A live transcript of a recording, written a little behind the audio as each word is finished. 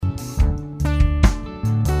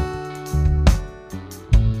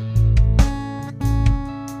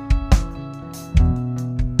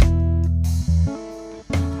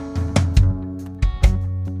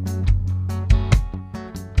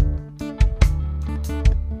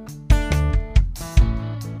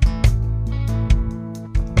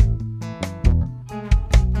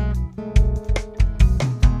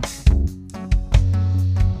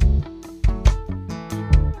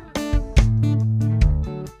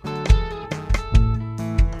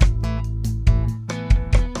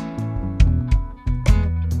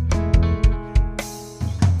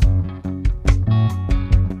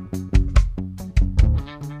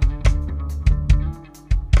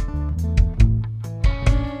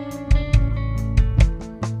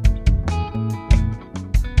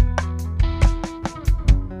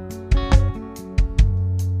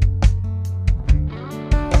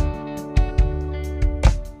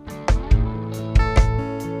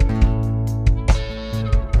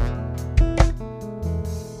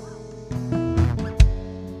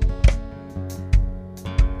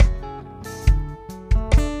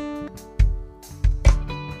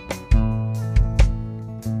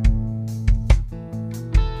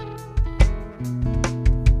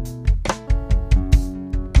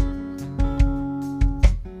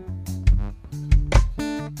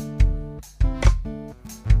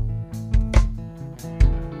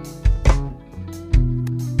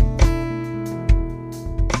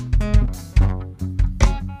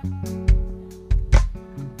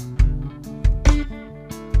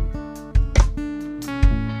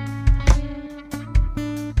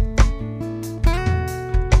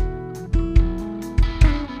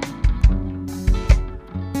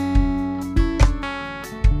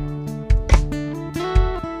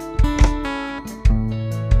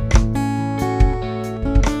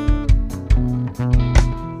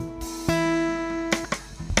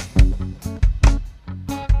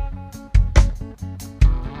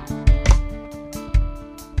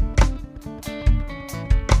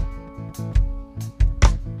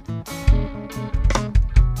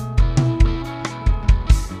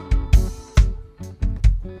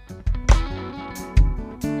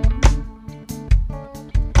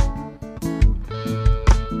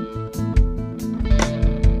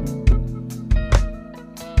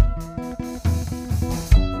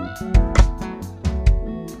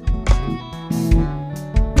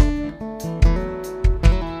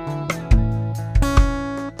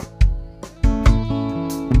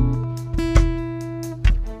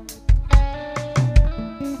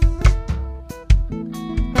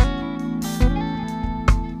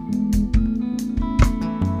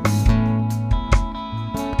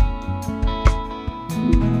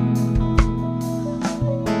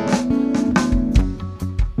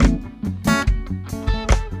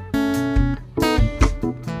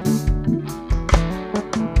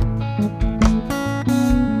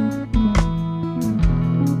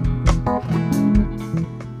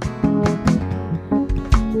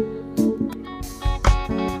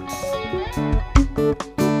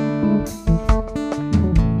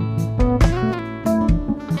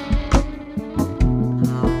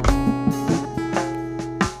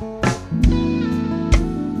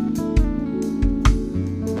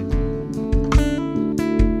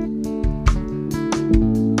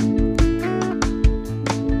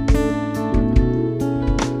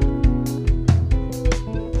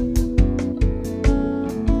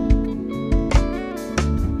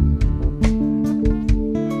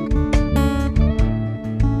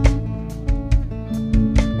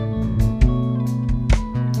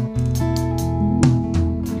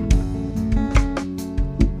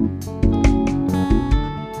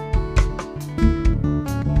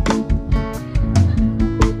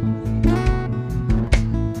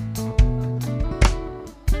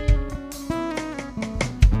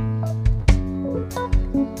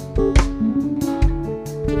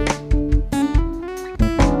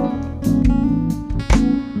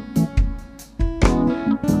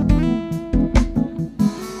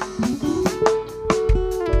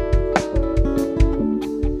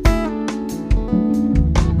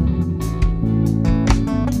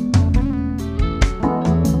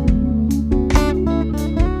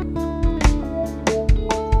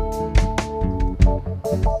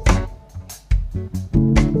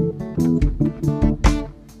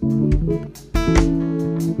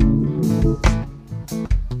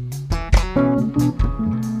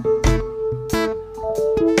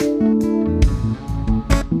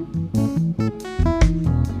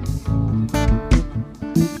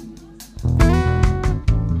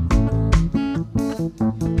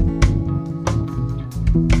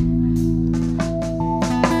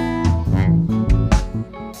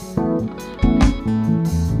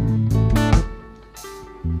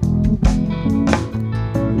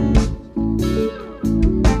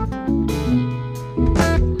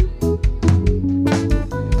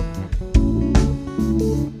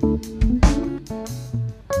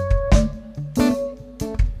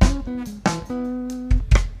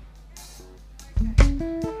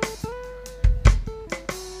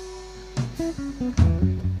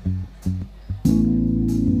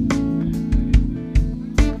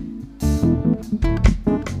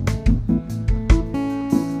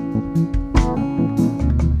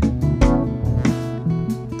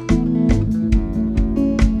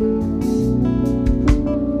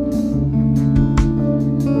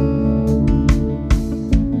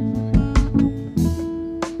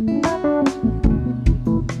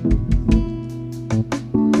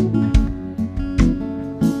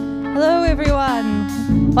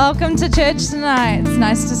Welcome to church tonight. It's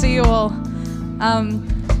nice to see you all.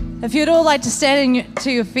 If you'd all like to stand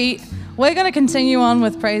to your feet, we're going to continue on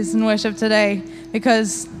with praise and worship today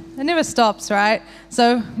because it never stops, right?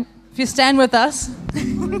 So if you stand with us,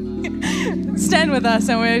 stand with us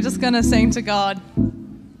and we're just going to sing to God.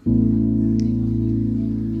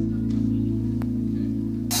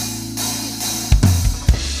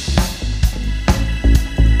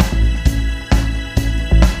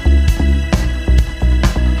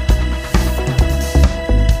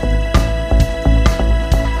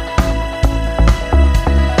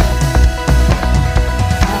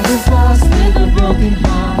 Broken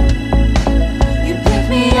heart, you picked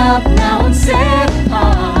me up, now I'm set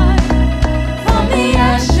apart. From the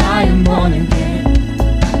ash I am born again,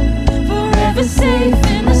 forever safe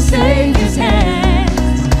in the Savior's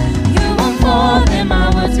hands. You want more than my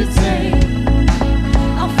words would say.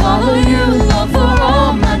 I'll follow you, Lord, for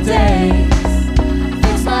all my days.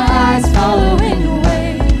 Fix my eyes, following your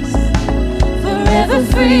ways, forever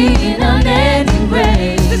free in unending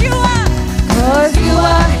grace. 'Cause you are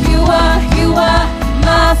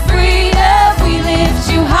my freedom. We lift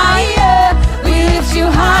you higher, we lift you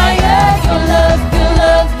higher. Your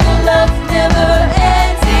love never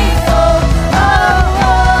ending. Oh, oh,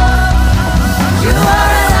 oh. You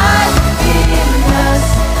are alive in us,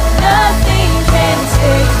 nothing can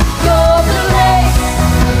take your place.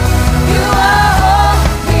 You are all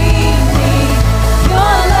we need,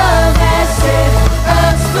 your love has set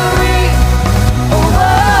us free. Oh,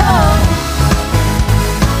 oh.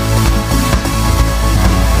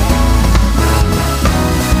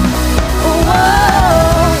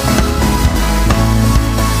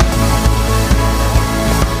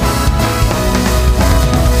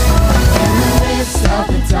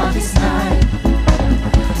 Darkest night,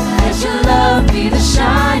 let your love be the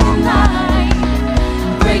shining light,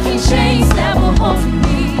 breaking chains that will hold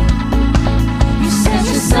me. You sent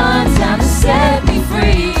your son down to set me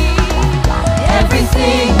free.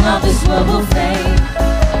 Everything of this world will fade.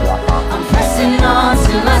 I'm pressing on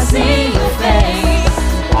till I see your face.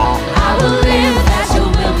 I will live that your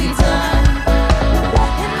will be done,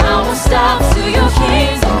 and I won't stop till your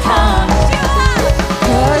kingdom comes.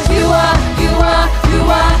 'Cause you are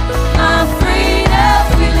my freedom.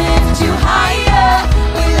 We lift you higher,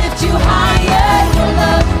 we lift you higher. Your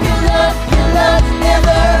love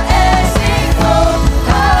never ending. Oh,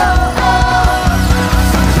 oh, oh.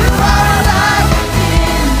 You are alive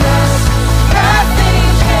in us, nothing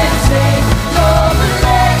can take your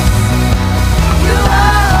place. You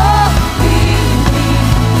are all we need,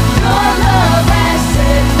 your love has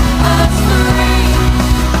set us free.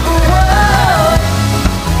 Oh,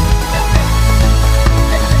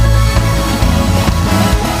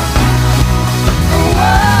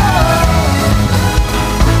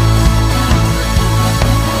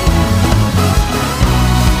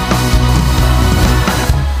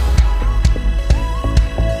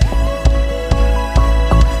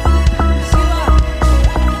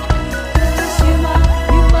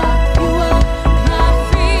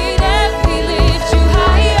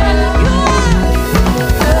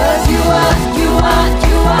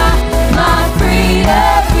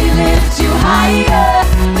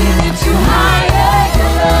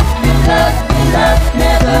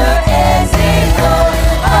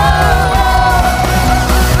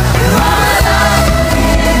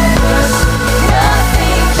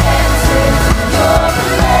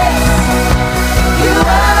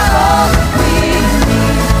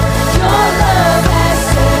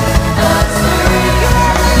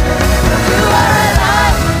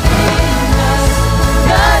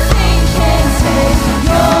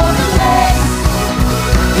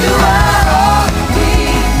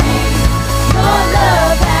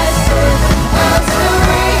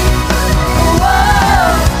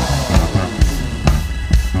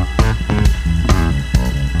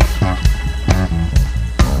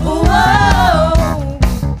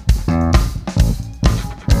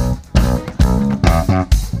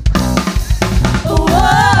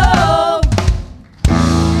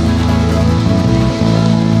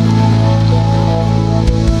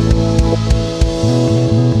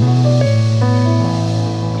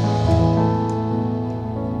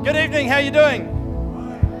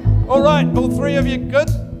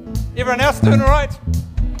 everyone else doing all right?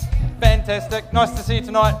 Fantastic. Nice to see you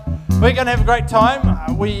tonight. We're going to have a great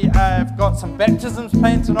time. We have got some baptisms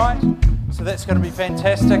planned tonight, so that's going to be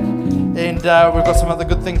fantastic. And we've got some other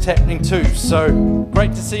good things happening too. So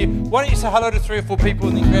great to see you. Why don't you say hello to 3 or 4 people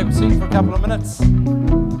and then grab a seat for a couple of minutes?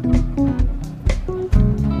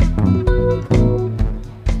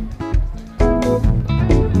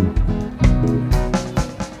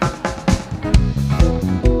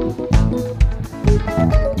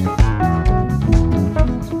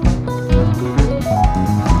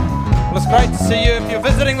 to see you. If you're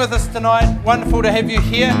visiting with us tonight, wonderful to have you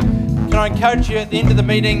here. Can I encourage you at the end of the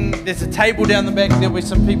meeting, there's a table down the back, there'll be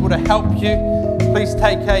some people to help you. Please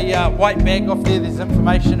take a white bag off there. There's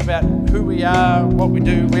information about who we are, what we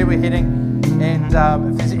do, where we're heading. And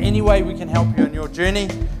if there's any way we can help you on your journey,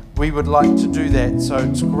 we would like to do that. So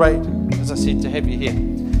it's great, as I said, to have you here.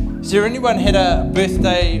 Has there anyone had a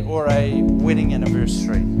birthday or a wedding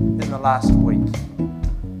anniversary in the last week?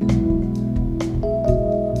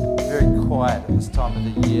 Very quiet at this time of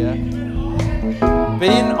the year.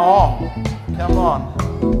 Ben, come on.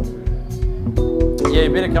 Yeah, you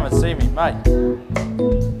better come and see me, mate.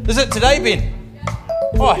 Is it today, Ben?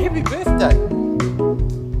 Oh, happy birthday.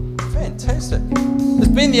 Fantastic. Has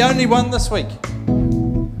Ben the only one this week?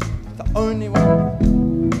 The only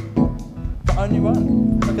one. The only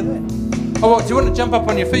one. Look at that. Oh, well, do you want to jump up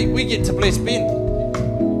on your feet? We get to bless Ben.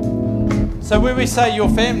 So when we say your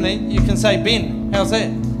family, you can say Ben. How's that?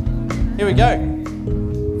 Here we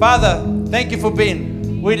go. Father, thank you for Ben.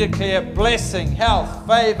 We declare blessing, health,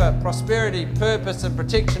 favour, prosperity, purpose and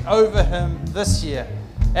protection over him this year.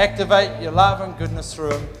 Activate your love and goodness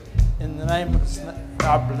through him. In the name of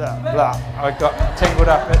blah, blah. I got tangled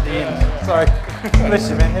up at the end. Sorry. Bless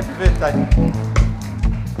you, man. Happy birthday.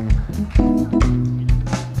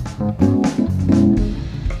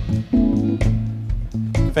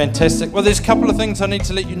 Fantastic. Well, there's a couple of things I need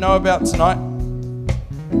to let you know about tonight.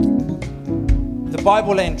 The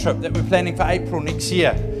Bible Land trip that we're planning for April next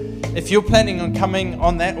year. If you're planning on coming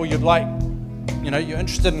on that, or you're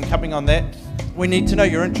interested in coming on that, we need to know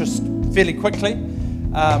your interest fairly quickly.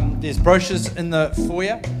 There's brochures in the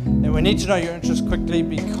foyer, and we need to know your interest quickly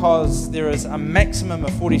because there is a maximum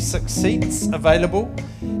of 46 seats available,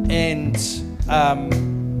 and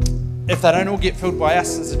if they don't all get filled by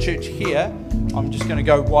us as a church here, I'm just going to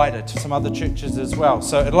go wider to some other churches as well.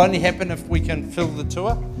 So it'll only happen if we can fill the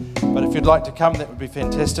tour. But if you'd like to come, that would be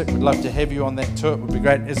fantastic. We'd love to have you on that tour. It would be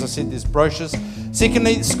great. As I said, there's brochures.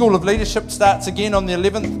 Secondly, the School of Leadership starts again on the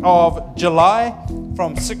 11th of July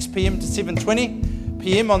from 6 p.m. to 7:20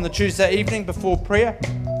 p.m. on the Tuesday evening before prayer.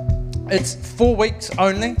 It's 4 weeks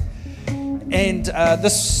only. And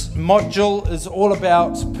this module is all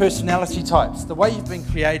about personality types, the way you've been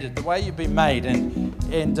created, the way you've been made.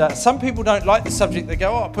 And some people don't like the subject. They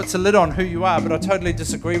go, oh, it puts a lid on who you are, but I totally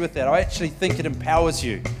disagree with that. I actually think it empowers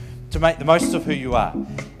you to make the most of who you are.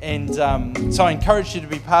 And so I encourage you to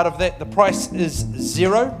be part of that. The price is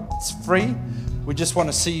 $0. It's free. We just want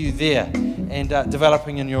to see you there and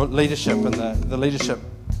developing in your leadership and the leadership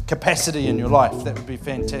capacity in your life. That would be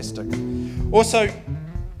fantastic. Also,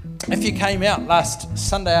 if you came out last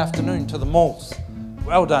Sunday afternoon to the malls,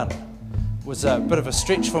 well done. It was a bit of a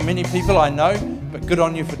stretch for many people, I know, but good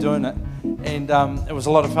on you for doing it. And it was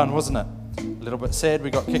a lot of fun, wasn't it? A little bit sad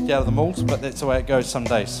we got kicked out of the malls, but that's the way it goes some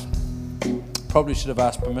days. Probably should have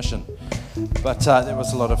asked permission, but that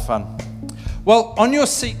was a lot of fun. Well, on your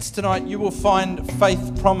seats tonight, you will find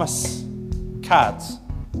Faith Promise cards.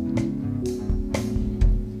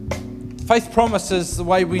 Faith Promise is the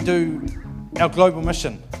way we do our global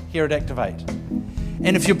mission here at Activate.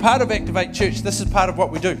 And if you're part of Activate Church, this is part of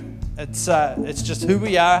what we do. It's just who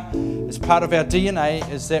we are. It's part of our DNA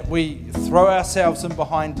is that we throw ourselves in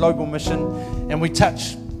behind global mission and we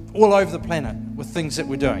touch all over the planet with things that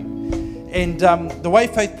we're doing. And the way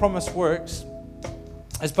Faith Promise works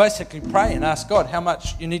is basically pray and ask God how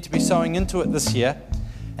much you need to be sowing into it this year,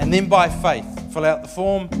 and then by faith, fill out the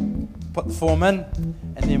form, put the form in,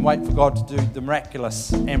 and then wait for God to do the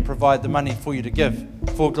miraculous and provide the money for you to give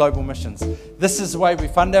for global missions. This is the way we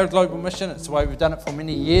fund our global mission. It's the way we've done it for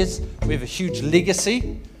many years. We have a huge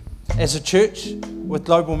legacy as a church with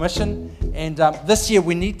global mission. And this year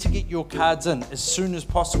we need to get your cards in as soon as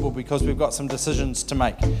possible because we've got some decisions to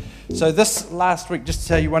make. So this last week, just to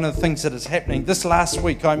tell you one of the things that is happening, this last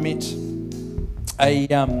week I met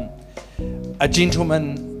a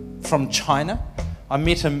gentleman from China. I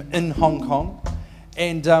met him in Hong Kong,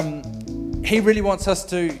 and he really wants us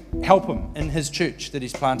to help him in his church that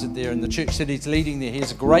he's planted there and the church that he's leading there. He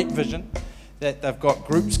has a great vision that they've got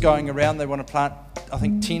groups going around. They want to plant, I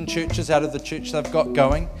think, 10 churches out of the church they've got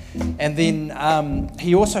going. And then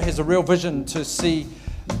he also has a real vision to see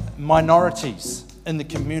minorities in the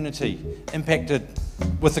community impacted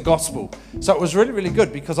with the gospel. So it was really, really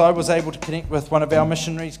good because I was able to connect with one of our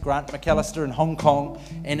missionaries, Grant McAllister in Hong Kong,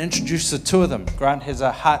 and introduce the two of them. Grant has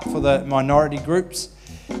a heart for the minority groups.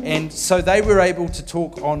 And so they were able to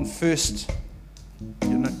talk on first,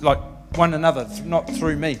 like one another, not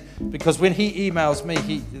through me. Because when he emails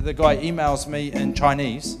me, the guy emails me in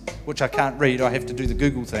Chinese, which I can't read, I have to do the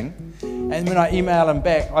Google thing. And when I email him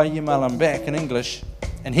back in English,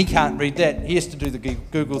 and he can't read that, he has to do the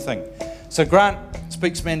Google thing. So Grant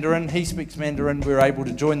speaks Mandarin, he speaks Mandarin, we're able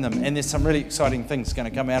to join them, and there's some really exciting things going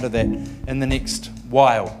to come out of that in the next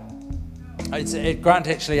while. Grant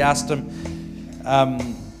actually asked him,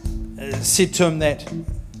 said to him that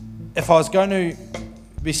if I was going to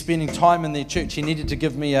be spending time in their church, he needed to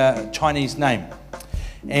give me a Chinese name.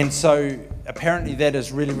 And so apparently that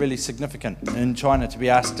is really, really significant in China, to be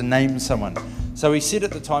asked to name someone. So he said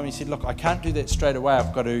at the time, he said, look, I can't do that straight away.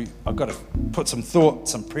 I've got to put some thought,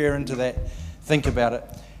 some prayer into that, think about it.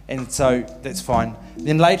 And so that's fine.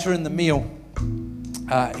 Then later in the meal,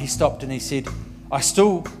 he stopped and he said, I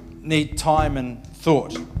still need time and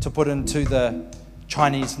thought to put into the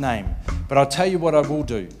Chinese name. But I'll tell you what I will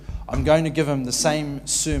do. I'm going to give him the same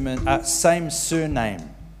surname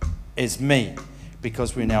as me,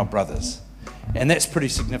 because we're now brothers. And that's pretty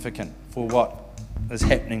significant for what is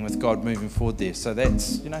happening with God moving forward there. So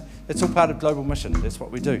that's, that's all part of Global Mission. That's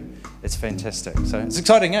what we do. It's fantastic. So it's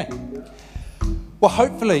exciting, eh? Well,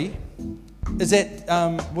 hopefully, will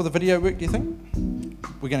the video work, do you think?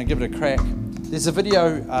 We're going to give it a crack. There's a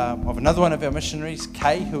video of another one of our missionaries,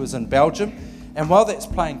 Kay, who is in Belgium. And while that's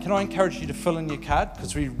playing, can I encourage you to fill in your card,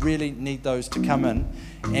 because we really need those to come in.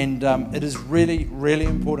 And it is really, really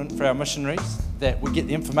important for our missionaries that we get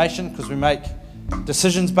the information, because we make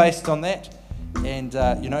decisions based on that. And,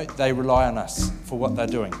 they rely on us for what they're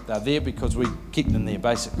doing. They're there because we keep them there,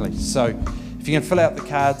 basically. So if you can fill out the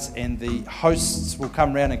cards, and the hosts will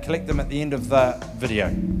come around and collect them at the end of the video.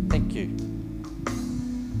 Thank you.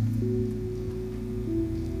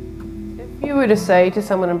 If you were to say to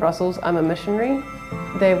someone in Brussels, I'm a missionary,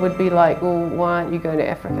 they would be like, well, why aren't you going to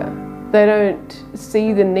Africa? They don't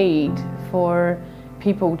see the need for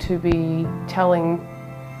people to be telling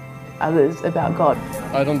others about God.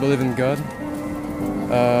 I don't believe in God.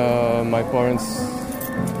 My parents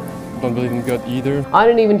don't believe in God either. I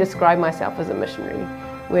don't even describe myself as a missionary.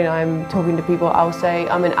 When I'm talking to people, I'll say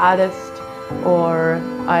I'm an artist, or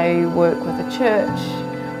I work with a church,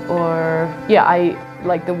 or I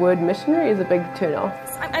like the word missionary is a big turn off.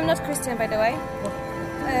 I'm not Christian, by the way.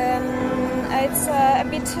 It's a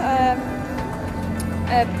bit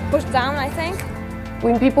pushed down, I think.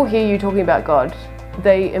 When people hear you talking about God,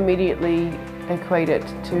 they immediately equate it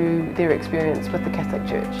to their experience with the Catholic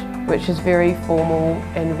Church, which is very formal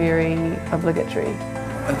and very obligatory.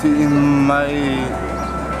 I think in my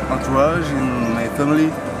entourage, in my family,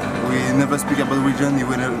 we never speak about religion, we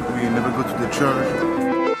never go to the church.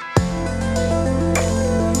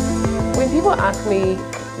 When people ask me,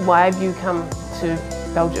 why have you come to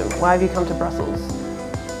Belgium? Why have you come to Brussels?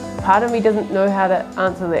 Part of me doesn't know how to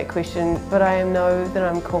answer that question, but I know that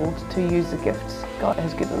I'm called to use the gifts God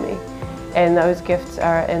has given me. And those gifts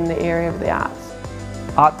are in the area of the arts.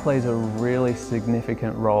 Art plays a really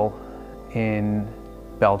significant role in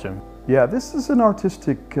Belgium. Yeah, this is an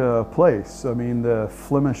artistic place. I mean, the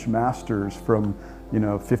Flemish masters from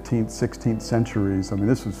 15th, 16th centuries. I mean,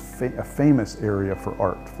 this was a famous area for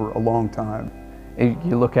art for a long time. If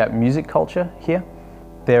you look at music culture here,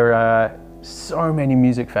 there are so many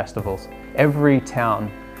music festivals. Every town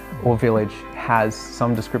or village has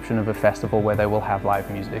some description of a festival where they will have live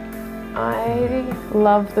music. I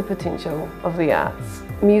love the potential of the arts.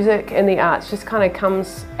 Music and the arts just kind of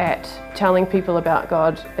comes at telling people about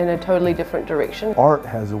God in a totally different direction. Art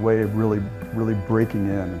has a way of really breaking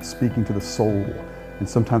in and speaking to the soul. And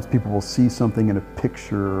sometimes people will see something in a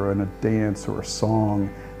picture or in a dance or a song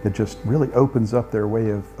that just really opens up their way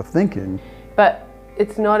of thinking. But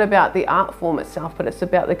it's not about the art form itself, but it's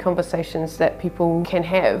about the conversations that people can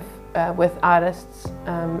have with artists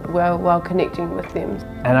while connecting with them.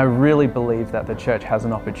 And I really believe that the church has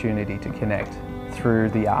an opportunity to connect through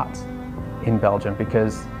the arts in Belgium,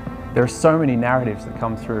 because there are so many narratives that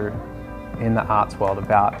come through in the arts world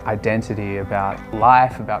about identity, about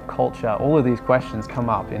life, about culture. All of these questions come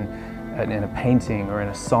up in a painting or in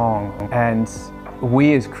a song. And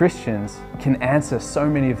we as Christians can answer so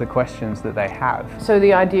many of the questions that they have. So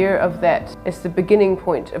the idea of that is the beginning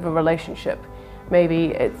point of a relationship. Maybe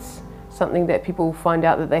it's something that people find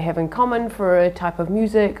out that they have in common for a type of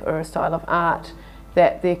music or a style of art,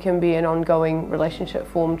 that there can be an ongoing relationship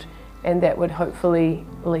formed, and that would hopefully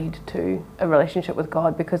lead to a relationship with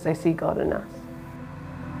God because they see God in us.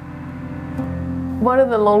 One of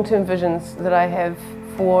the long-term visions that I have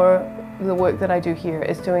for the work that I do here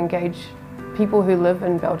is to engage people who live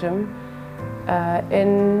in Belgium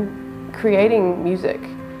in creating music,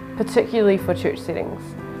 particularly for church settings.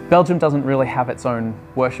 Belgium doesn't really have its own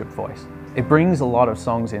worship voice. It brings a lot of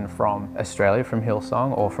songs in from Australia, from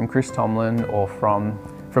Hillsong, or from Chris Tomlin, or from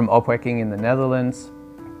Opwekking in the Netherlands,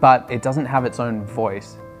 but it doesn't have its own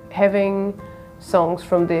voice. Having songs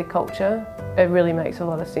from their culture, it really makes a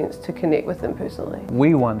lot of sense to connect with them personally.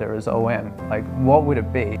 We wonder as OM, like, what would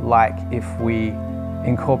it be like if we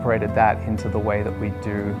incorporated that into the way that we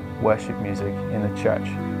do worship music in the church,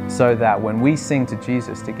 so that when we sing to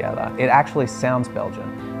Jesus together, it actually sounds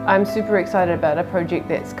Belgian. I'm super excited about a project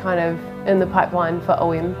that's kind of in the pipeline for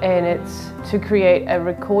OM, and it's to create a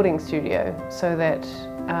recording studio so that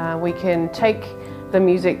we can take the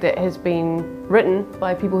music that has been written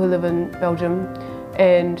by people who live in Belgium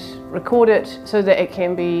and record it so that it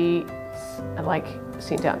can be like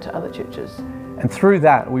sent out to other churches. And through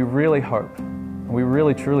that, we really hope, we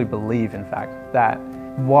really truly believe, in fact, that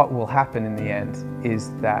what will happen in the end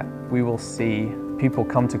is that we will see people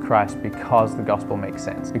come to Christ because the gospel makes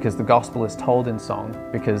sense, because the gospel is told in song,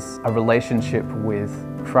 because a relationship with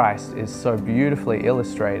Christ is so beautifully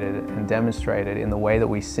illustrated and demonstrated in the way that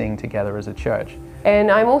we sing together as a church.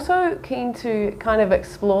 And I'm also keen to kind of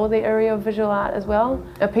explore the area of visual art as well.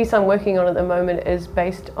 A piece I'm working on at the moment is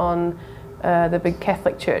based on the big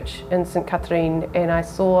Catholic church in St. Catherine, and I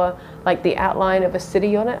saw like the outline of a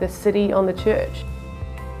city on it, the city on the church.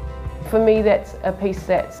 For me, that's a piece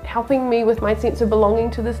that's helping me with my sense of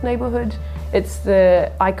belonging to this neighbourhood. It's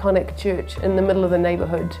the iconic church in the middle of the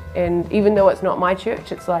neighbourhood, and even though it's not my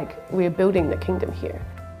church, it's like we're building the kingdom here.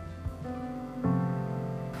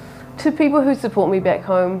 To people who support me back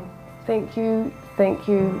home, thank you, thank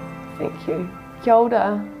you, thank you. Kia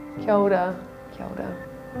ora, kia ora, kia ora.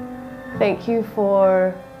 Thank you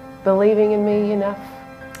for believing in me enough,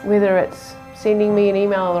 whether it's sending me an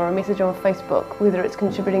email or a message on Facebook, whether it's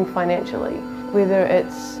contributing financially, whether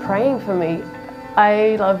it's praying for me.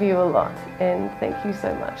 I love you a lot, and thank you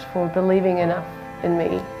so much for believing enough in me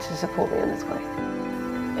to support me in this way.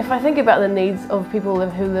 If I think about the needs of people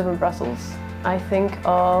who live in Brussels, I think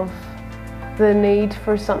of the need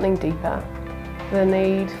for something deeper, the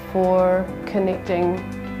need for connecting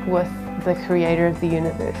with the creator of the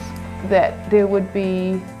universe, that there would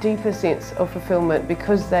be deeper sense of fulfillment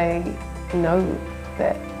because they know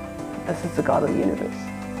that this is the God of the universe,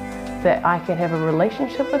 that I can have a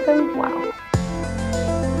relationship with him. Wow.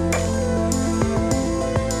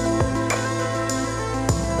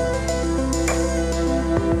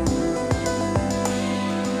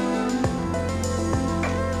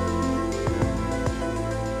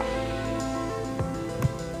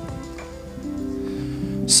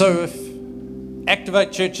 So if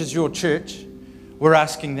Activate Church is your church, we're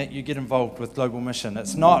asking that you get involved with Global Mission.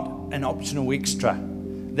 It's not an optional extra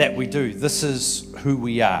that we do. This is who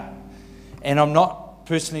we are. And I'm not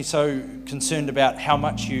personally so concerned about how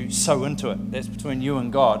much you sow into it. That's between you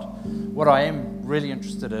and God. What I am really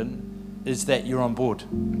interested in is that you're on board,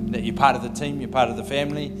 that you're part of the team, you're part of the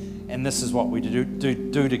family, and this is what we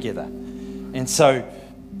do together. And so,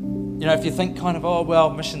 you know, if you think kind of, oh,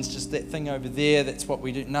 well, mission's just that thing over there, that's what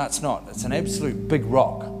we do. No, it's not. It's an absolute big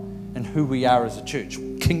rock in who we are as a church.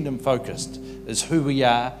 Kingdom focused is who we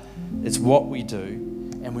are, it's what we do,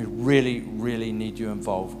 and we really, really need you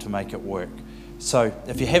involved to make it work. So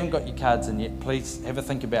if you haven't got your cards in yet, please have a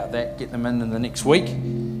think about that, get them in the next week,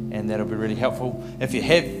 and that'll be really helpful. If you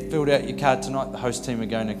have filled out your card tonight, the host team are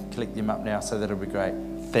going to collect them up now, so that'll be great.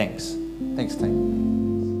 Thanks. Thanks, team.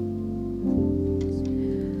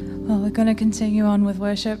 Well, we're going to continue on with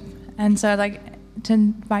worship, and so I'd like to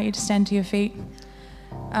invite you to stand to your feet.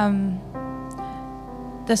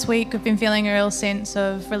 This week we've been feeling a real sense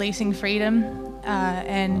of releasing freedom,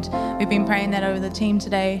 and we've been praying that over the team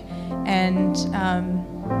today, and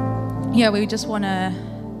we just want to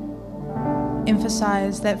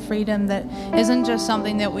emphasize that freedom that isn't just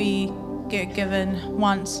something that we get given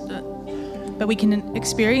once, but we can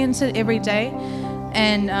experience it every day.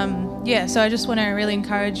 And so I just want to really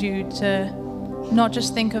encourage you to not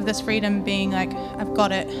just think of this freedom being like, I've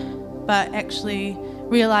got it, but actually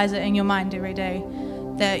realize it in your mind every day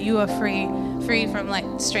that you are free from like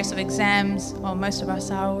stress of exams. Well, most of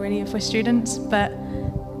us are already if we're students, but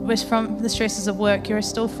from the stresses of work, you're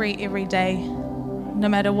still free every day. No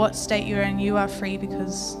matter what state you're in, you are free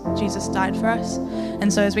because Jesus died for us.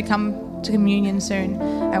 And so as we come to communion soon,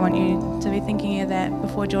 I want you to be thinking of that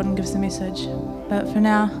before Jordan gives the message. But for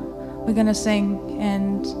now, we're going to sing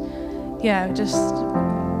and just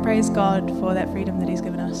praise God for that freedom that he's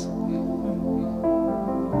given us.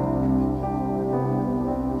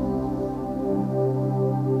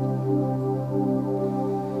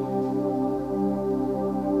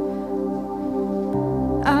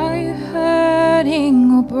 Are you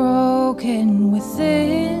hurting or broken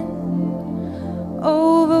within?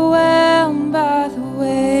 Overwhelmed by the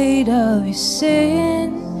weight of your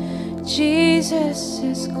sin? Jesus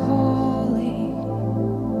is calling.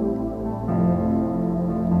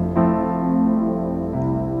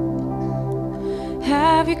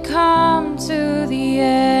 Have you come to the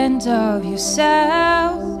end of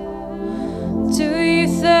yourself? Do you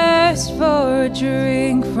thirst for a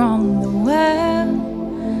drink from the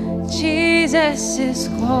well? Jesus is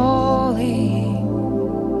calling.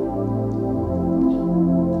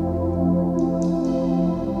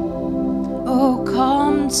 Oh,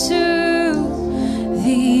 come to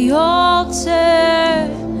the altar.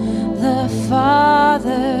 The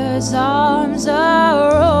Father's arms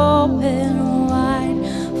are open wide.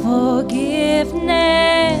 Forgiveness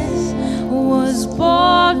was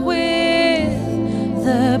bought with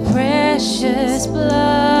the precious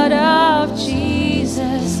blood of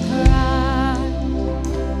Jesus Christ.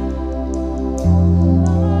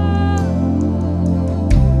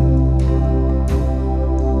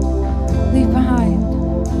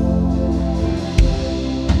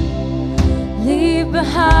 Leave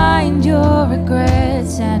behind your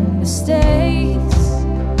regrets and mistakes.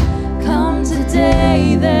 Come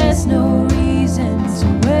today, there's no reason to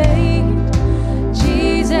wait.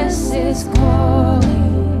 Jesus is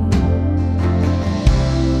calling.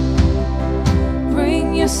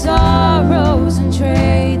 Bring your sorrows and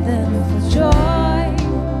trade them for joy.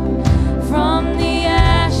 From the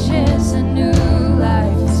ashes a new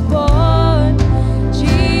life is born.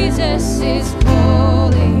 Jesus is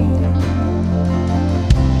calling.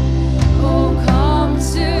 Oh, come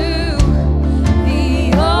to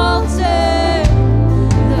the altar.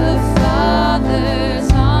 The Father's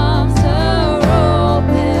arms are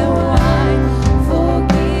open wide.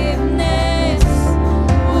 Forgiveness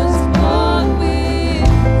was bought with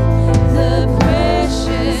the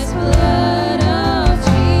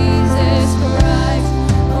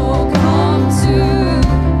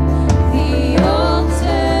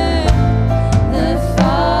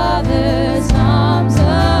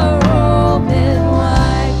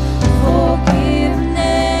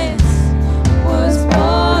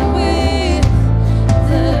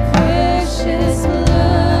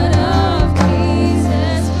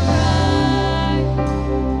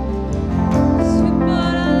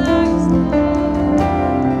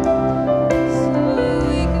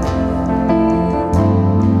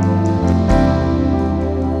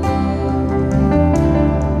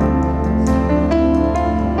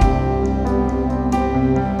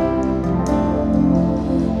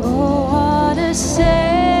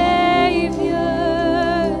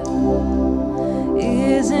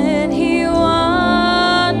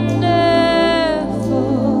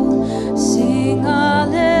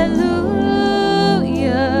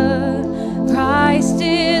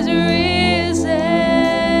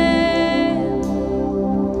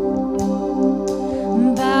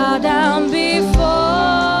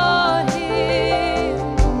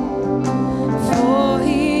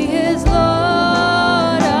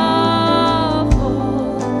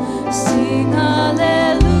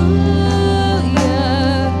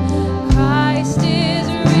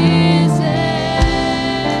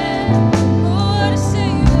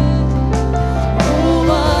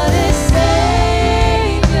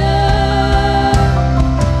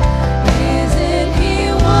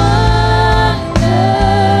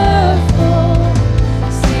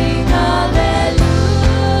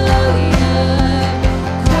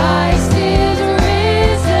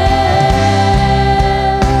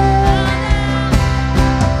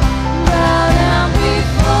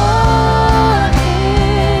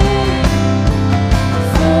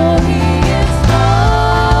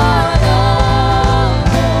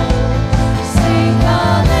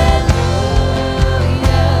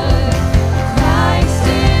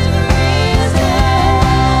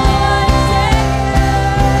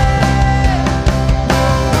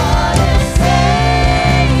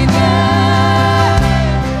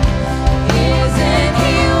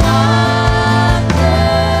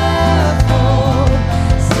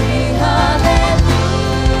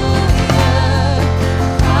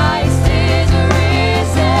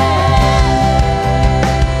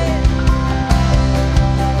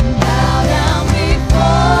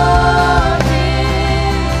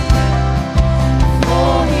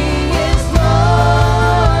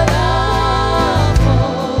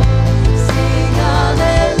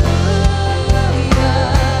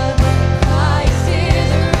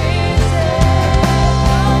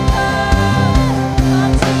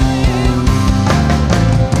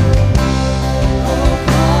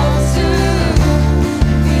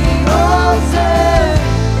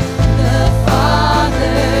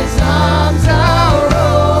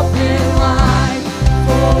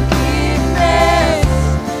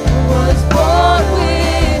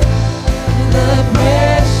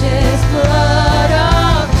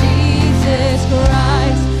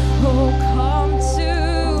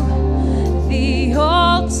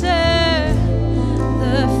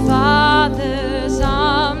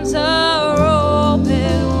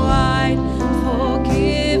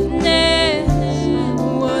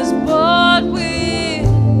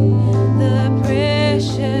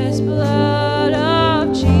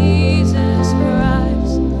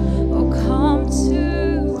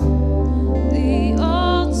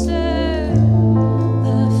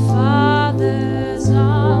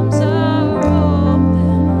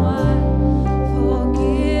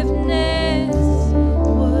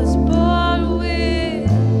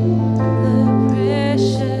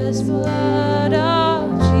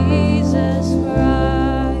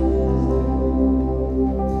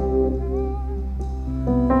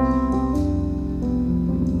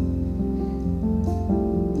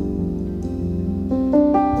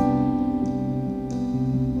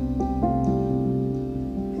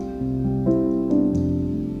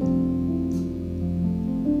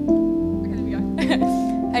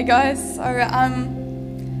Hey guys, so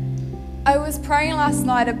I was praying last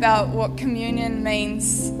night about what communion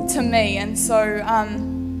means to me, and so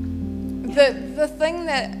the thing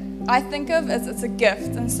that I think of is it's a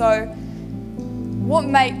gift, and so what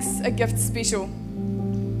makes a gift special?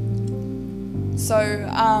 So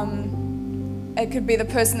it could be the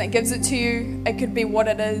person that gives it to you, it could be what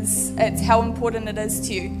it is, it's how important it is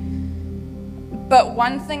to you. But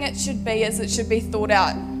one thing it should be is it should be thought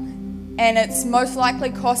out. And it's most likely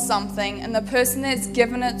cost something, and the person that's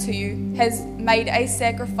given it to you has made a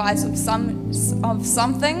sacrifice of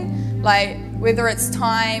something, like whether it's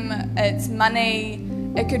time, it's money,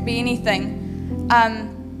 it could be anything,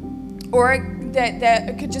 or it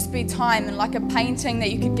could just be time, and like a painting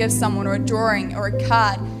that you could give someone, or a drawing, or a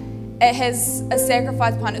card. It has a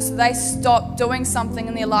sacrifice behind it, so they stop doing something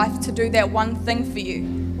in their life to do that one thing for you.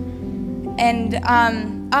 And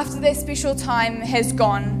after that special time has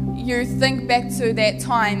gone, you think back to that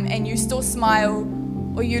time and you still smile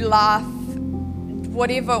or you laugh,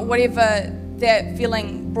 whatever that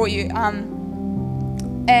feeling brought you.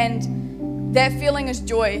 And that feeling is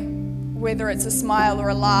joy, whether it's a smile or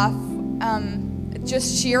a laugh.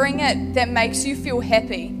 Just sharing it, that makes you feel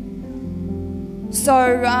happy.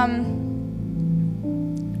 So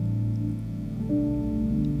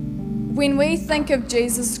when we think of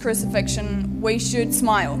Jesus' crucifixion, we should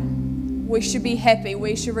smile. We should be happy,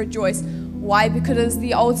 we should rejoice. Why? Because it's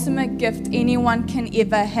the ultimate gift anyone can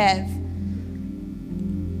ever have.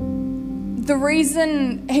 The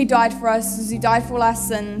reason he died for us is he died for all our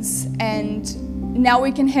sins, and now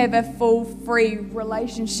we can have a full, free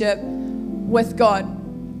relationship with God.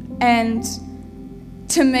 And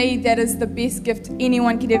to me, that is the best gift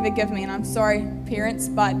anyone could ever give me. And I'm sorry, parents,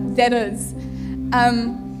 but that is.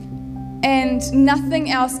 And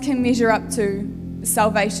nothing else can measure up to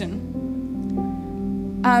salvation.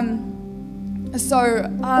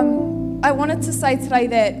 I wanted to say today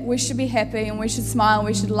that we should be happy and we should smile,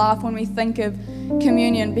 we should laugh when we think of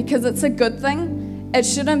communion, because it's a good thing. It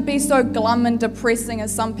shouldn't be so glum and depressing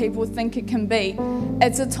as some people think it can be.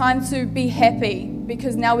 It's a time to be happy,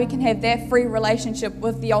 because now we can have that free relationship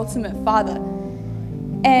with the ultimate Father.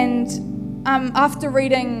 And after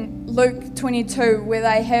reading Luke 22, where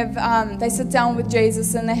they sit down with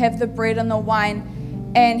Jesus and they have the bread and the wine,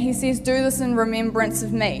 and he says, "Do this in remembrance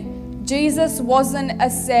of me." Jesus wasn't a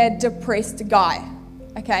sad, depressed guy,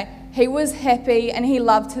 okay? He was happy and he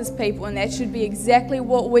loved his people, and that should be exactly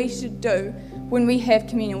what we should do when we have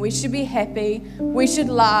communion. We should be happy, we should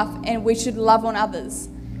laugh, and we should love on others.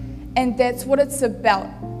 And that's what it's about.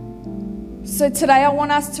 So today I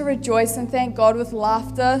want us to rejoice and thank God with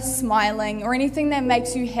laughter, smiling, or anything that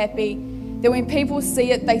makes you happy, that when people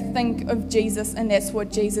see it, they think of Jesus, and that's what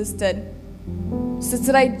Jesus did. So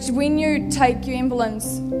today, when you take your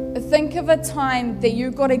emblems, think of a time that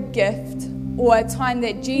you got a gift, or a time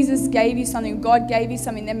that Jesus gave you something, God gave you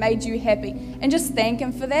something that made you happy, and just thank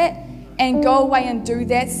him for that, and go away and do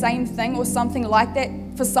that same thing or something like that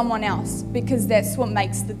for someone else, because that's what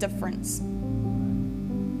makes the difference.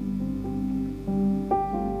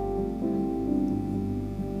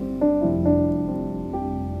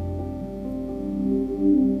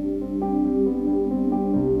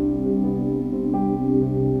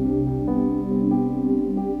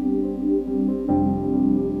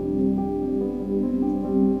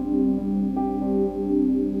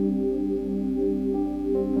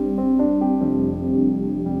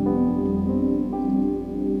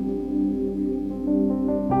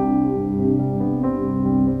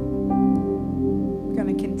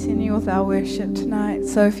 Our worship tonight.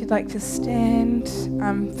 So if you'd like to stand,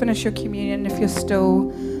 finish your communion if you're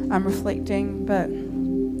still reflecting, but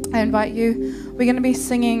I invite you. We're going to be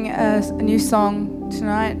singing a new song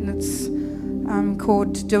tonight, and it's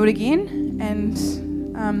called Do It Again, and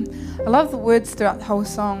I love the words throughout the whole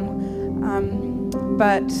song,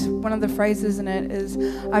 but one of the phrases in it is,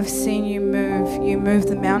 "I've seen you move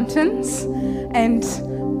the mountains," and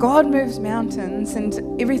God moves mountains, and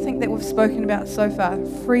everything that we've spoken about so far,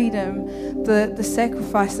 freedom, the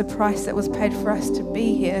sacrifice, the price that was paid for us to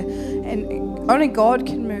be here, and only God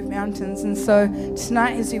can move mountains. And so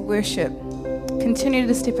tonight as you worship, continue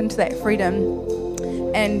to step into that freedom,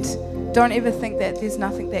 and don't ever think that there's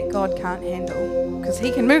nothing that God can't handle, because he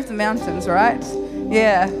can move the mountains, right?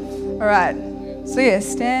 Yeah, all right. So yeah,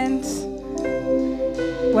 stand,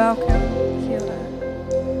 welcome, kia ora.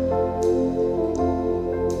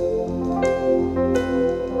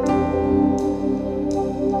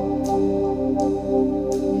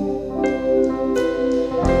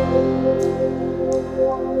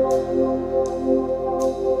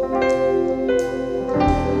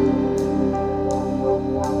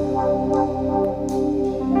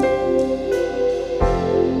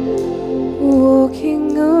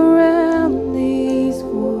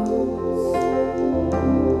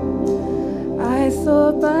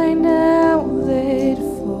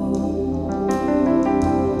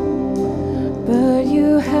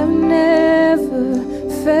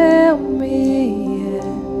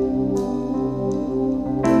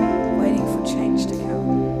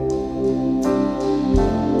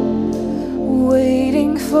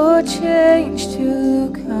 for change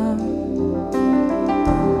to come,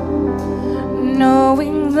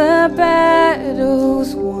 knowing the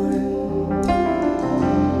battle's won.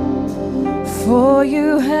 For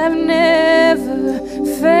you have never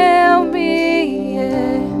failed me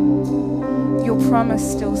yet. Your promise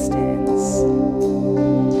still stands.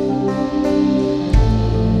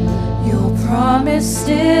 Your promise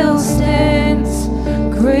still stands.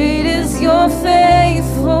 Great is your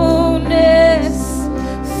faithfulness,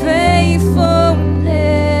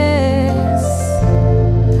 faithfulness.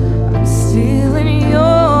 I'm still in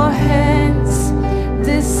your hands.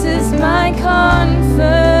 This is my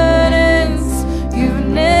confidence. You've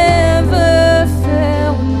never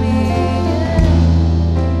failed me.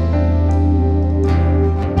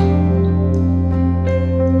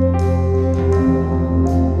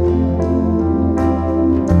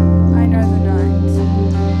 I know the night.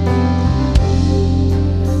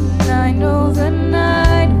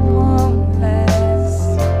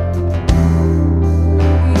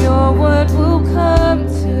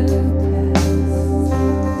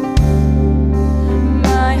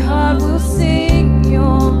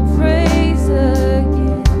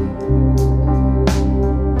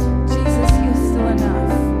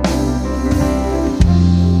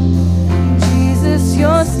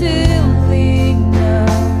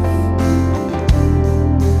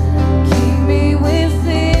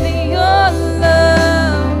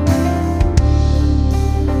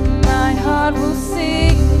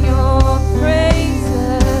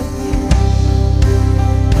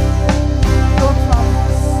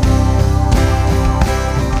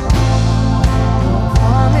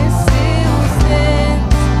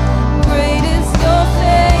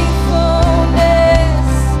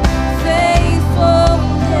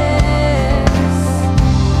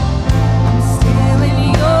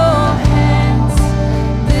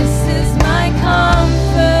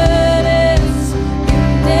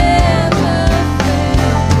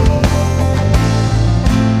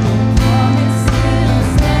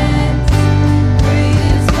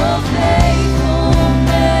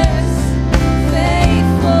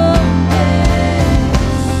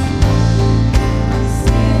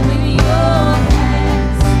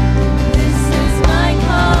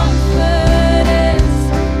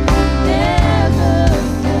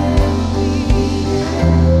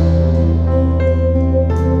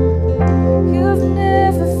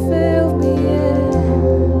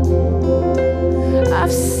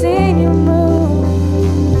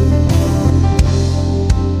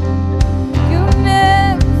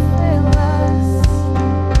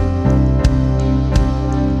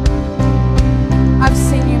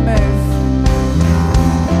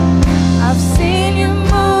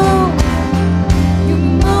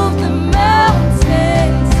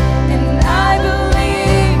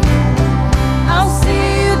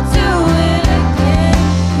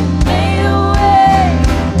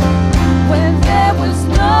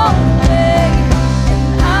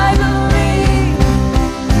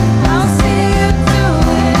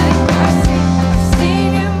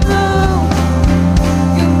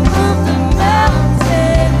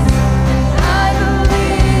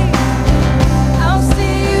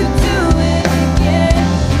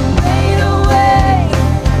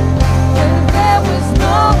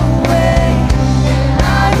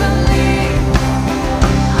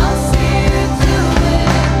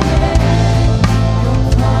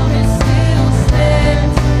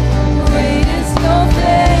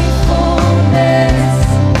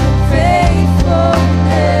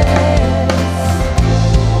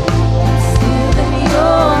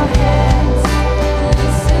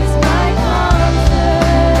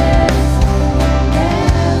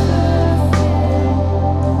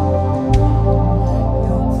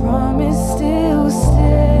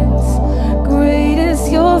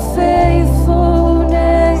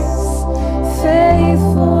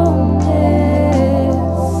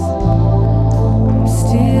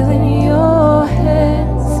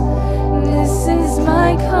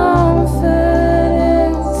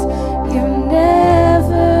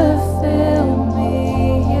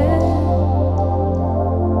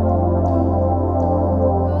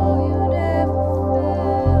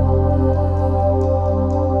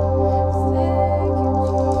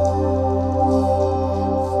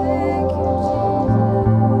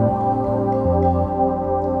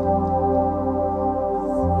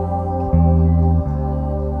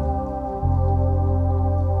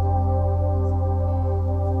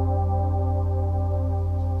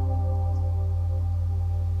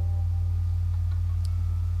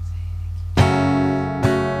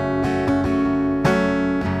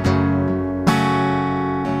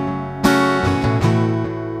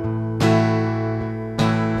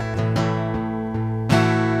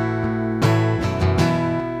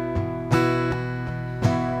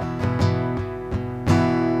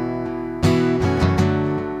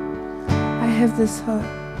 this hope.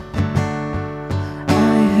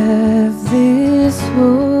 I have this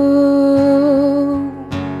hope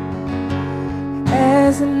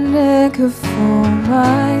as an anchor for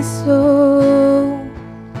my soul.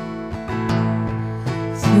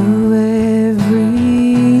 Through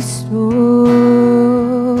every storm,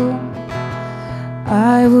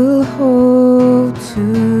 I will hold to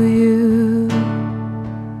you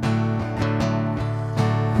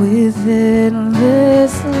with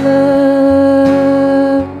endless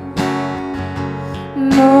love.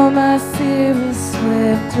 No, my fear is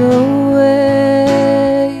swept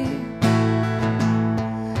away,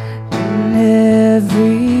 and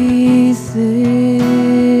everything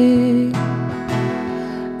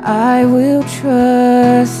I will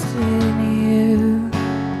trust in you.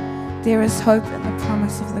 There is hope in the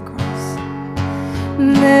promise of the cross.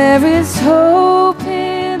 There is hope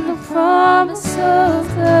in the promise of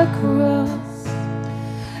the cross.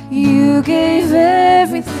 You gave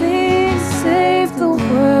everything, saved the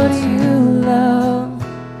world you love.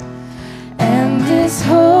 And this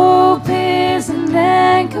hope is an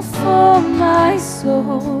anchor for my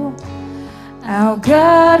soul. Our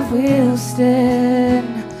God will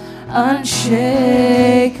stand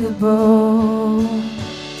unshakable.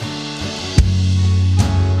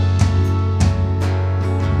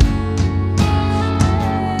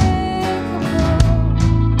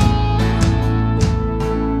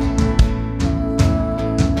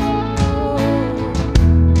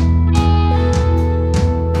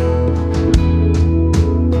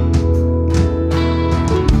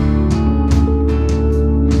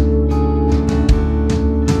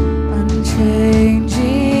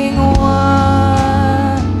 Unchanging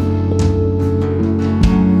one,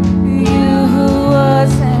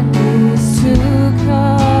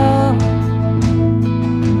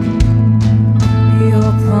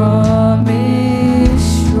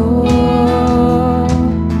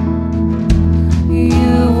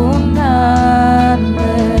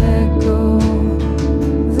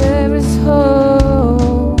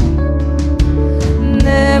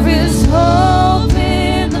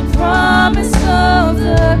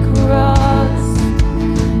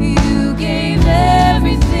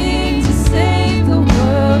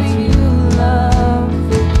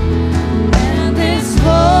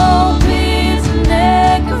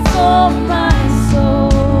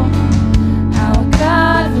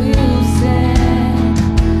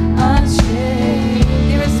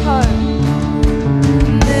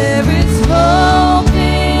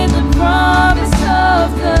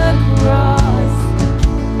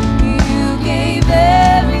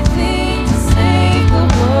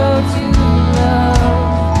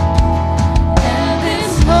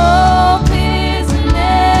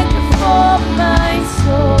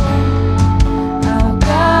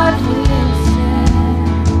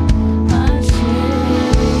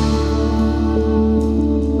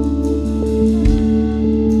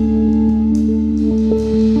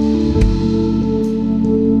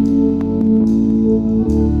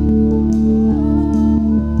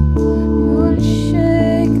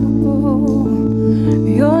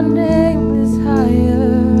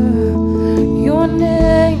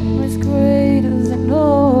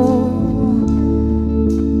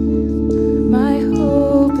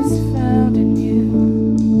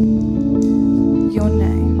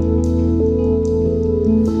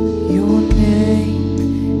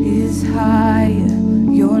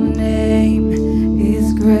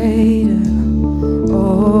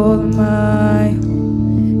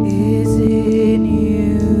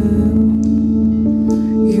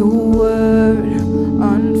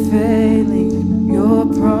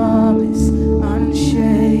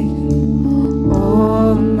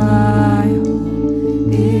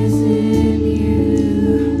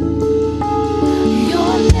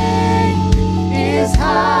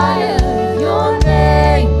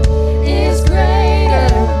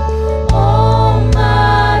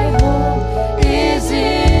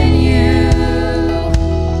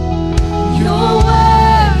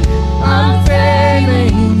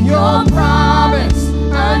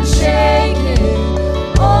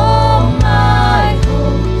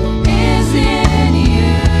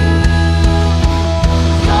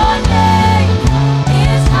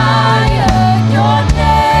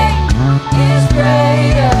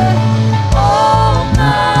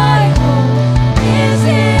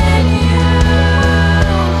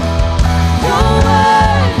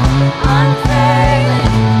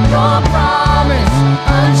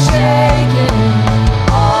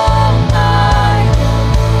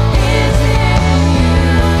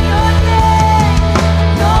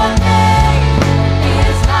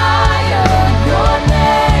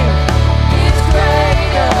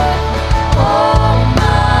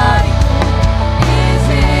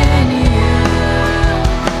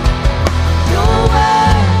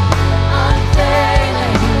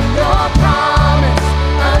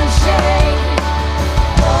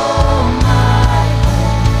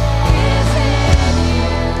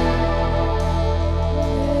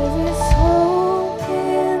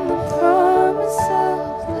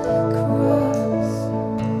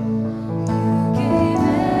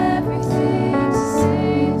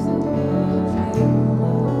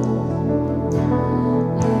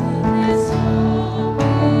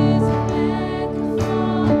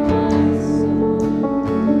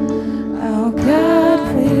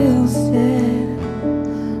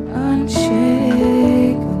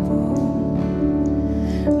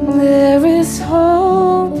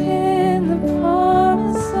 hope in the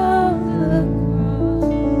promise of the cross.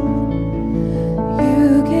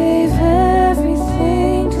 You gave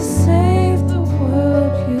everything to save the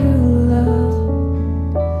world you love.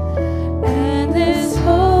 And this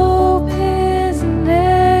hope is an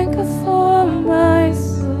anchor for my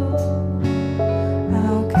soul.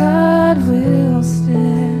 Our God will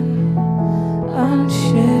stand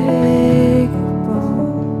unshakable.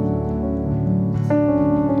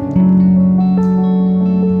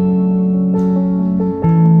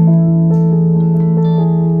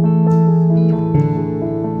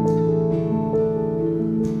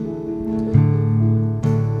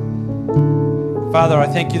 Father, I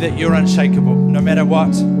thank you that you're unshakable. No matter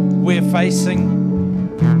what we're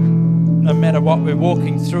facing, no matter what we're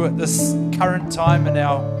walking through at this current time in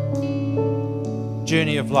our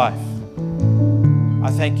journey of life,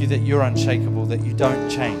 I thank you that you're unshakable, that you don't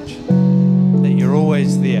change, that you're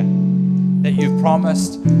always there, that you've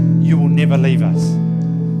promised you will never leave us,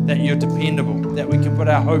 that you're dependable, that we can put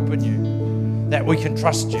our hope in you, that we can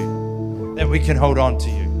trust you, that we can hold on to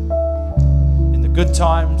you. In the good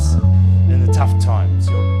times, in the tough times,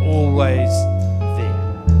 you're always there.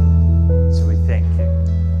 So we thank you.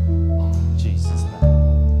 In Jesus' name.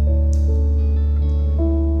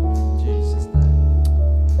 In Jesus' name.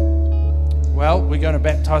 Well, we're going to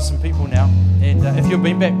baptize some people now. And if you've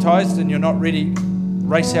been baptized and you're not ready,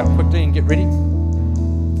 race out quickly and get ready.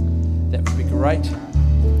 That would be great.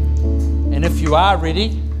 And if you are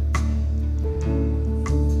ready,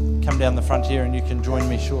 come down the front here and you can join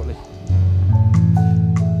me shortly.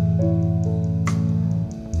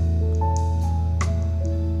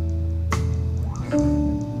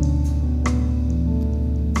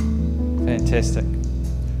 Fantastic.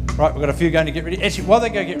 Right, we've got a few going to get ready. Actually, while they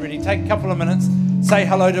go get ready, take a couple of minutes, say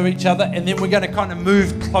hello to each other, and then we're going to kind of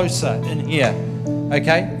move closer in here.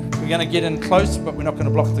 Okay? We're going to get in close, but we're not going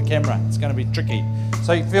to block the camera. It's going to be tricky.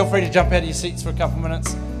 So feel free to jump out of your seats for a couple of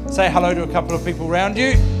minutes, say hello to a couple of people around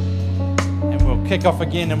you, and we'll kick off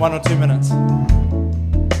again in 1 or 2 minutes.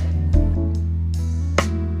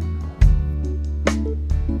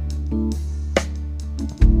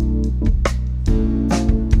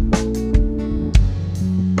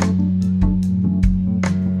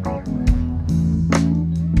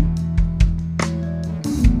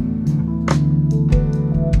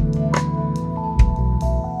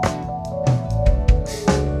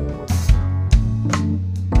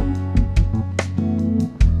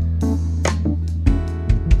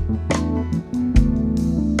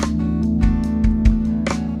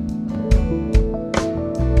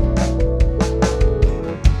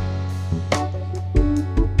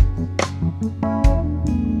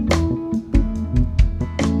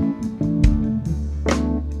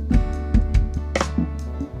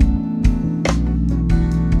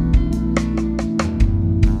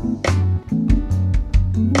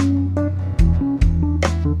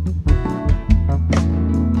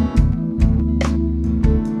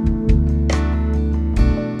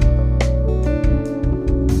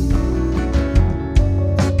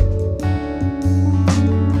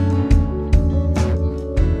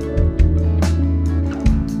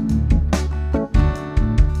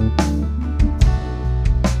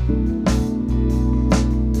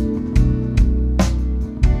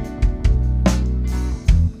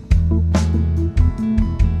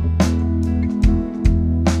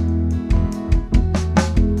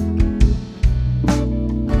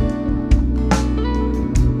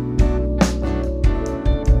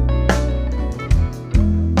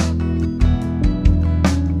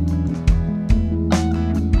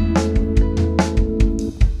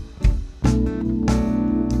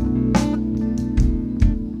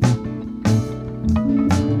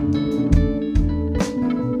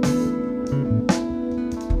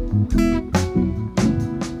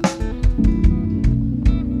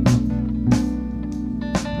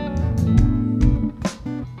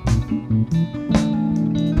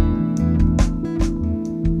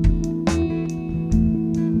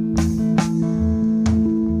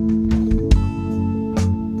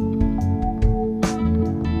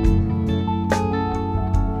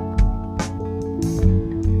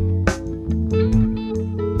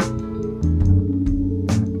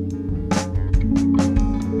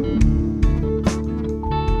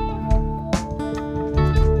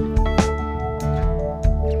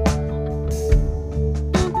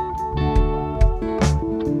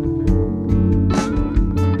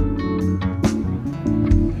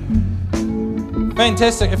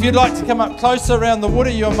 Fantastic. If you'd like to come up closer around the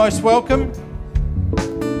water, you're most welcome.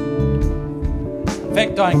 In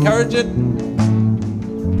fact, I encourage it.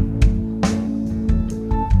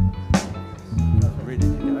 Ready to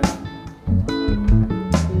go.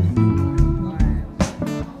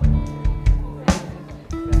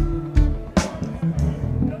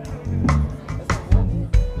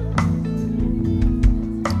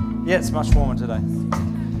 it's much warmer today.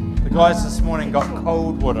 The guys this morning got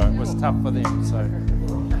cold water. It was tough for them. So,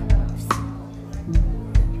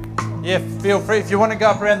 yeah, feel free. If you want to go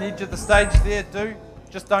up around the edge of the stage there, do.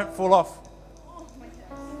 Just don't fall off.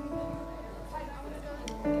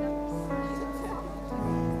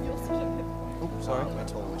 Oops, sorry.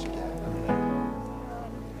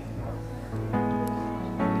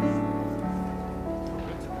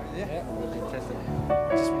 Yeah, fantastic.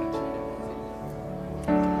 Just wanted to.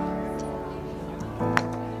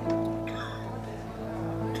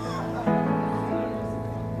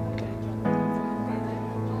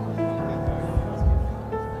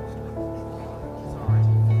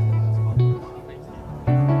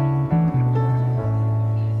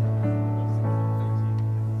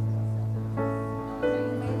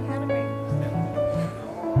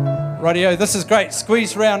 Rightio, this is great.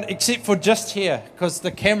 Squeeze round, except for just here, because the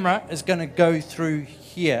camera is going to go through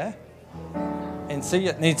here. And see,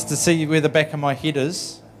 it needs to see where the back of my head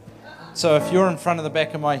is. So if you're in front of the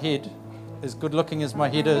back of my head, as good looking as my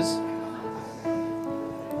head is,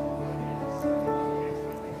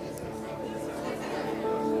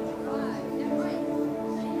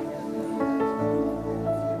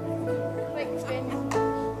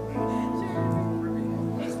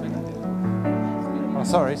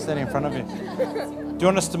 sorry, standing in front of you. Do you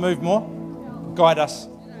want us to move more? Guide us.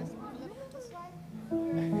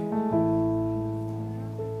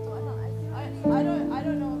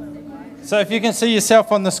 So if you can see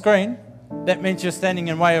yourself on the screen, that means you're standing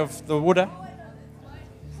in way of the water.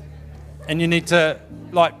 And you need to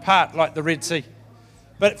part like the Red Sea.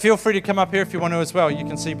 But feel free to come up here if you want to as well. You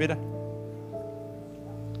can see better.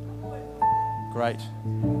 Great.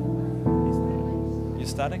 You're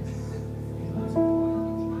starting?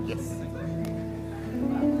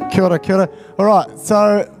 Kia ora, kia ora. All right,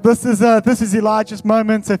 so this is Elijah's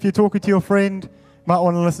moment. So if you're talking to your friend, you might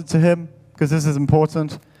want to listen to him because this is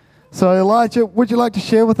important. So Elijah, would you like to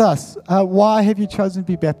share with us why have you chosen to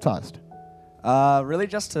be baptized? Really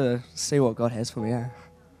just to see what God has for me. Yeah.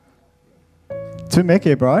 Too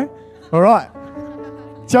meke, bro. All right,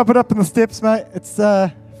 jumping up in the steps, mate. It's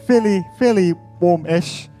fairly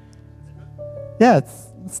warm-ish. Yeah,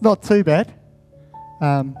 it's not too bad.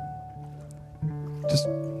 Just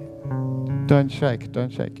don't shake. You're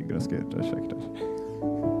gonna scare it. Don't shake. Can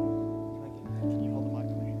you hold the mic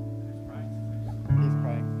for me? He's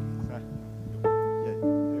praying.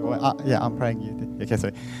 Yeah, I'm praying. Okay,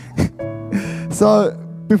 sorry. So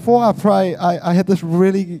before I pray, I had this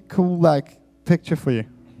really cool picture for you,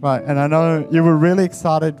 right? And I know you were really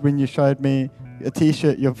excited when you showed me a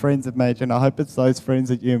T-shirt your friends have made, and I hope it's those friends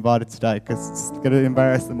that you invited today because it's gonna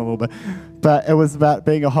embarrass them a little bit. But it was about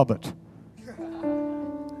being a hobbit.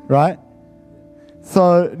 Right?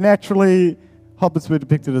 So naturally, hobbits were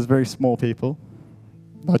depicted as very small people.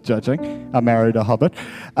 Not judging. I married a hobbit.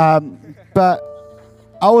 But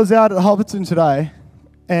I was out at Hobbiton today,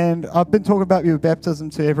 and I've been talking about your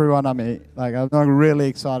baptism to everyone I meet. I'm really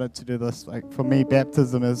excited to do this. For me,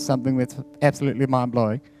 baptism is something that's absolutely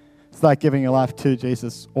mind-blowing. It's like giving your life to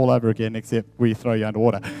Jesus all over again, except we throw you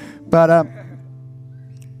underwater. But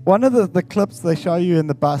one of the clips they show you in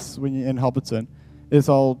the bus when you're in Hobbiton is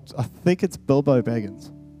I think it's Bilbo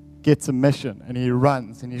Baggins, gets a mission and he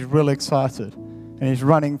runs and he's really excited and he's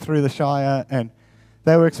running through the Shire, and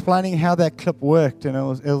they were explaining how that clip worked, and it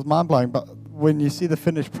was mind-blowing. But when you see the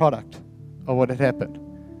finished product of what had happened,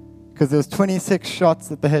 because there was 26 shots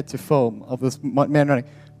that they had to film of this man running,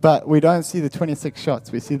 but we don't see the 26 shots,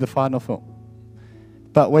 we see the final film.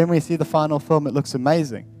 But when we see the final film, it looks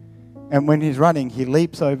amazing. And when he's running, he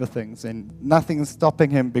leaps over things, and nothing's stopping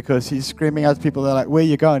him because he's screaming out to people. They're like, "Where are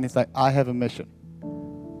you going?" He's like, "I have a mission.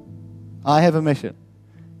 I have a mission."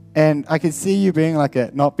 And I can see you being like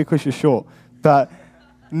that, not because you're short, but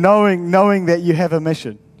knowing that you have a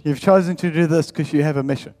mission. You've chosen to do this because you have a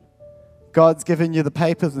mission. God's given you the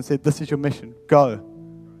papers and said, "This is your mission. Go.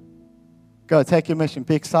 Go, take your mission.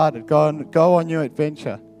 Be excited. Go on your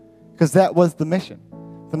adventure." Because that was the mission.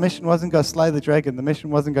 The mission wasn't go slay the dragon. The mission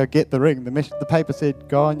wasn't go get the ring. The paper said,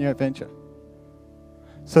 "Go on your adventure."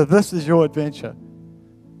 So this is your adventure.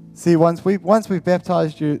 See, once we've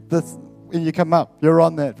baptized you, when you come up, you're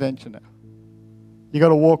on that adventure now. You got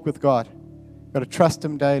to walk with God. You got to trust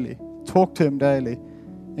Him daily, talk to Him daily,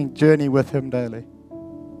 and journey with Him daily.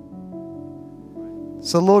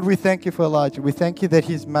 So Lord, we thank you for Elijah. We thank you that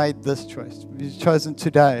he's made this choice. He's chosen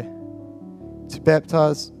today to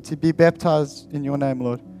be baptized in your name,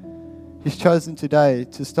 Lord. He's chosen today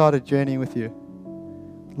to start a journey with you.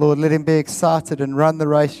 Lord, let him be excited and run the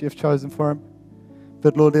race you've chosen for him.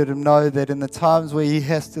 But Lord, let him know that in the times where he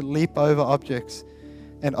has to leap over objects,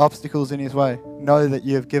 and obstacles in his way, know that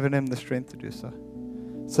you have given him the strength to do so.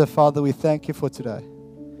 So, Father, we thank you for today,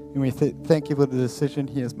 and we thank you for the decision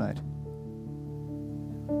he has made.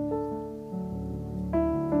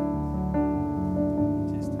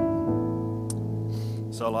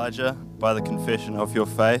 So, Elijah, by the confession of your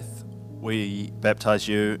faith, we baptize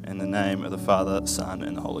you in the name of the Father, Son,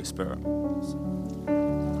 and the Holy Spirit.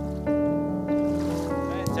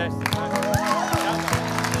 Fantastic.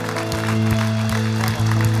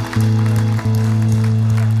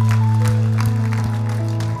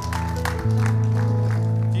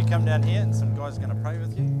 If you come down here and some guys are going to pray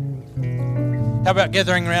with you. How about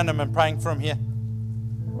gathering around them and praying from here?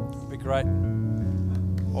 That'd be great.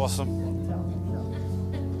 Awesome.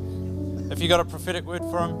 If you got a prophetic word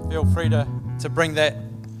for them, feel free to bring that.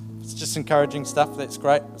 It's just encouraging stuff. That's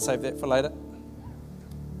great. Save that for later.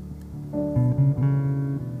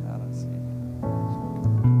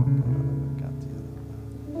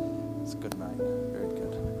 It's good, mate. Very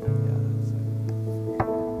good.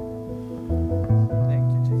 Thank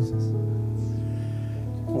you, Jesus.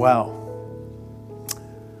 Wow.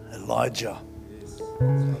 Elijah.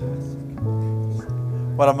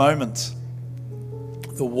 What a moment.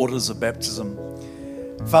 The waters of baptism.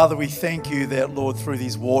 Father, we thank you that, Lord, through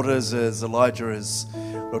these waters, as Elijah has,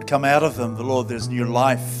 Lord, come out of them, Lord, there's new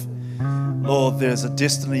life. Lord, there's a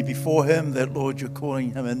destiny before him that, Lord, you're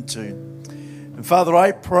calling him into. And Father,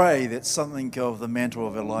 I pray that something of the mantle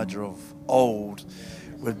of Elijah of old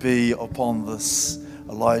would be upon this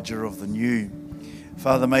Elijah of the new.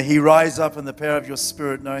 Father, may he rise up in the power of your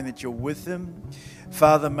Spirit, knowing that you're with him.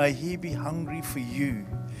 Father, may he be hungry for you.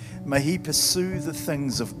 May he pursue the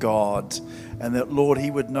things of God, and that, Lord,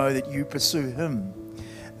 he would know that you pursue him,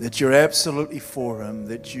 that you're absolutely for him,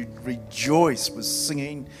 that you rejoice with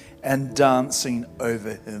singing and dancing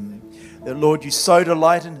over him. That, Lord, you so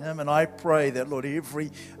delight in him, and I pray that, Lord,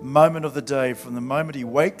 every moment of the day, from the moment he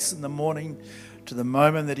wakes in the morning to the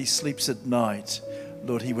moment that he sleeps at night,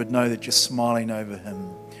 Lord, he would know that you're smiling over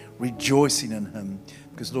him, rejoicing in him,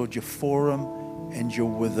 because, Lord, you're for him and you're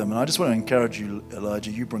with him. And I just want to encourage you,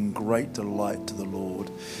 Elijah, you bring great delight to the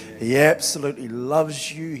Lord. He absolutely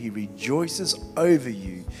loves you. He rejoices over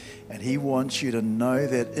you. And he wants you to know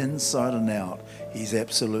that inside and out, he's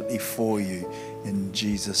absolutely for you. In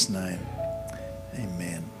Jesus' name,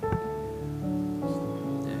 amen.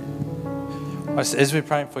 As we're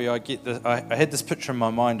praying for you, I had this picture in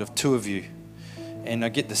my mind of two of you. And I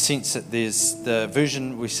get the sense that there's the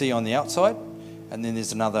version we see on the outside, and then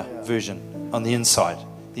there's another version on the inside,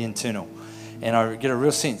 the internal. And I get a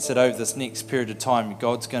real sense that over this next period of time,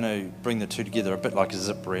 God's going to bring the two together, a bit like a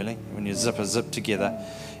zip, really, when you zip a zip together.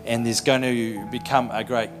 And there's going to become a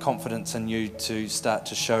great confidence in you to start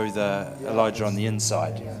to show the Elijah on the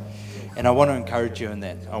inside. And I want to encourage you in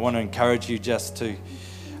that. I want to encourage you just to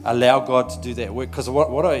allow God to do that work. Because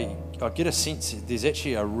what I get a sense there's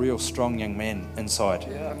actually a real strong young man inside.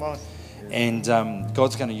 And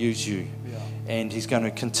God's going to use you. And he's going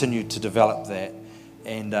to continue to develop that.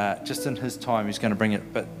 And just in his time, he's going to bring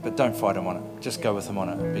it. But don't fight him on it. Just go with him on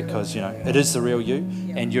it. Because, you know, it is the real you.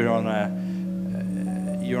 And you're on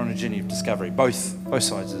a journey of discovery. Both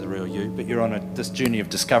sides of the real you. But you're on this journey of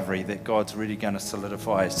discovery that God's really going to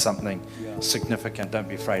solidify something significant. Don't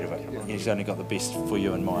be afraid of it. He's only got the best for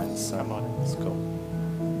you in mind. So it's cool.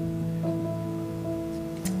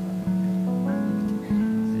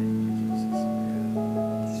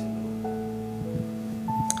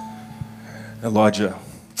 Elijah,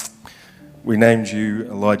 we named you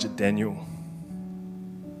Elijah Daniel.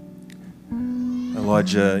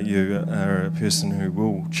 Elijah, you are a person who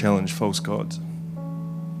will challenge false gods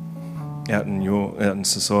out in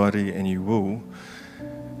society, and you will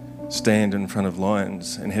stand in front of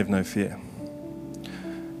lions and have no fear.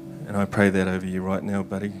 And I pray that over you right now,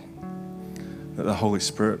 buddy, that the Holy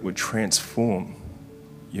Spirit would transform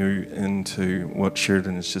you into what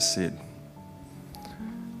Sheridan has just said.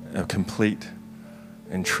 A complete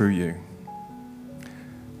and true you.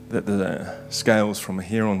 That the scales from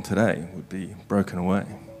here on today would be broken away,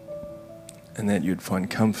 and that you'd find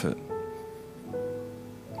comfort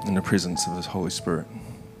in the presence of His Holy Spirit.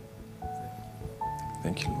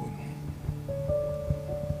 Thank you, Lord.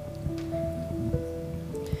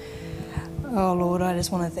 Oh Lord, I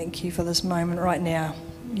just want to thank you for this moment right now.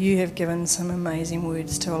 You have given some amazing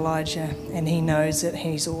words to Elijah, and he knows that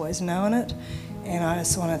he's always known it. And I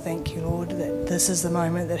just want to thank you, Lord, that this is the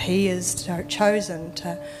moment that he has chosen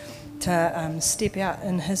to step out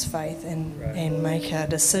in his faith and make a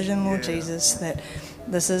decision, Lord Jesus, that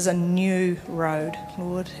this is a new road,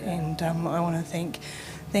 Lord. And I want to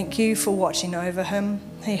thank you for watching over him.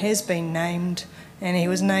 He has been named And he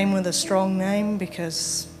was named with a strong name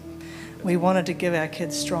because we wanted to give our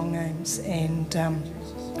kids strong names. And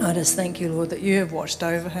I just thank you, Lord, that you have watched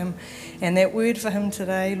over him. And that word for him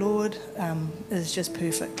today, Lord, is just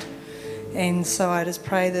perfect. And so I just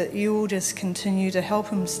pray that you will just continue to help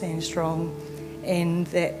him stand strong, and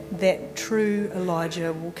that true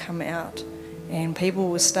Elijah will come out and people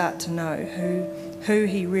will start to know who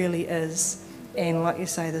he really is, and like you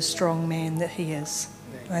say, the strong man that he is.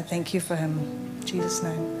 I thank you for him. In Jesus'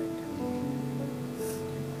 name.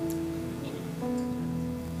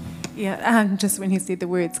 Yeah, just when you said the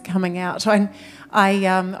words coming out,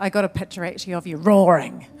 I got a picture actually of you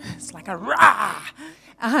roaring. It's like a rah!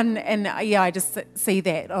 And yeah, I just see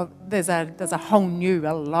that there's a whole new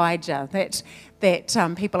Elijah that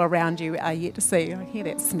people around you are yet to see. I hear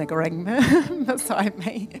that sniggering beside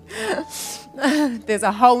me. There's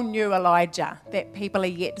a whole new Elijah that people are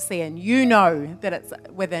yet to see, and you know that it's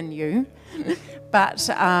within you. But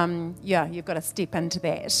yeah, you've got to step into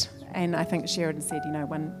that. And I think Sheridan said,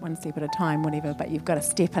 one step at a time, whatever, but you've got to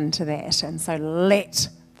step into that. And so let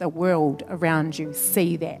the world around you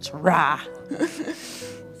see that. Rah!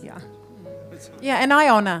 Yeah, and I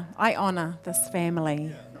honour this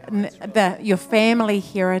family, your family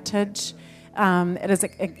heritage. It is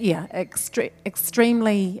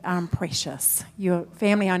extremely precious. Your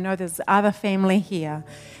family, I know there's other family here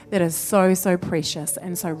that is so, so precious,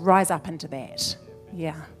 and so rise up into that.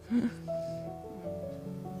 Yeah.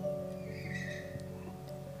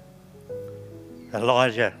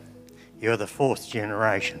 Elijah, you're the fourth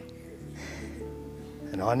generation.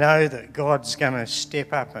 And I know that God's going to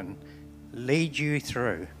step up and lead you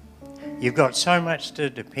through. You've got so much to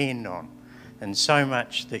depend on and so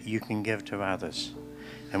much that you can give to others.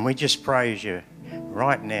 And we just praise you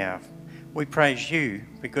right now. We praise you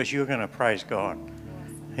because you're going to praise God.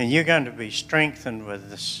 And you're going to be strengthened with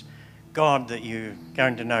this God that you're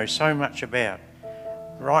going to know so much about,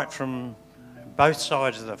 right from both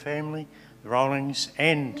sides of the family, the Rollings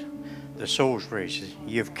and the Salisburys.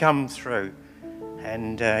 You've come through,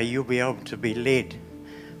 and you'll be able to be led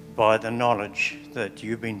by the knowledge that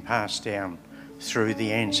you've been passed down through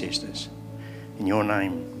the ancestors. In your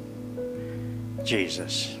name,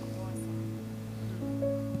 Jesus.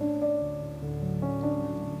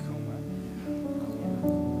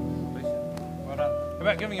 Well done. How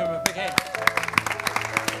about giving him a big hand?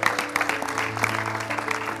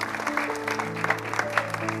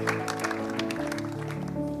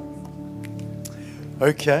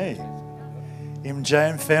 Okay. MJ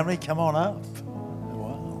and family, come on up.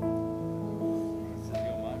 Wow.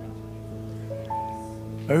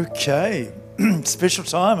 Okay. Special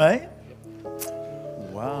time, eh?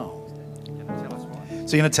 Wow.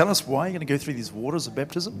 So you're going to tell us why you're going to go through these waters of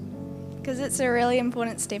baptism? Because it's a really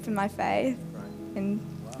important step in my faith. And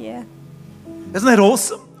yeah. Isn't that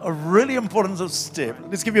awesome? A really important step.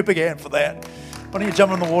 Let's give you a big hand for that. Why don't you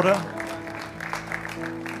jump in the water?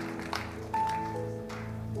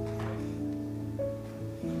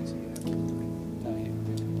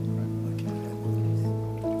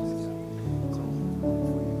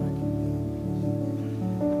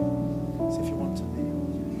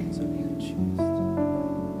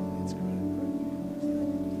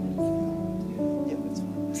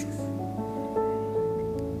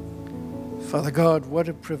 Father God, what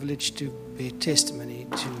a privilege to bear testimony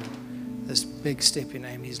to this big step in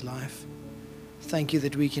Amy's life. Thank you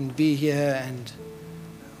that we can be here and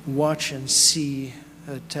watch and see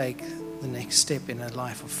her take the next step in her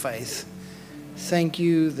life of faith. Thank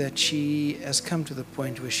you that she has come to the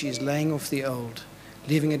point where she is laying off the old,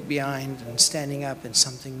 leaving it behind and standing up in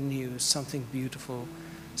something new, something beautiful,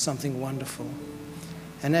 something wonderful.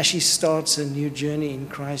 And as she starts a new journey in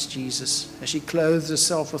Christ Jesus, as she clothes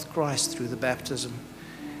herself with Christ through the baptism,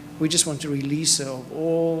 we just want to release her of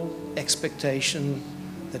all expectation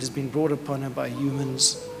that has been brought upon her by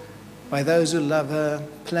humans, by those who love her,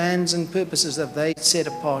 plans and purposes that they set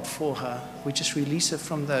apart for her. We just release her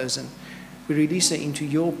from those, and we release her into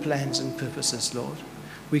your plans and purposes, Lord.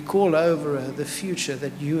 We call over her the future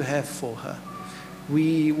that you have for her.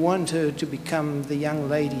 We want her to become the young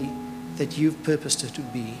lady that you've purposed her to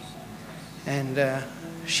be. And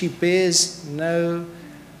she bears no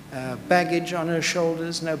baggage on her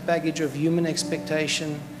shoulders, no baggage of human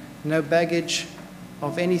expectation, no baggage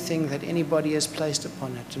of anything that anybody has placed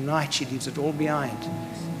upon her. Tonight she leaves it all behind,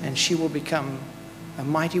 and she will become a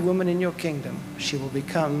mighty woman in your kingdom. She will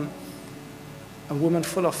become a woman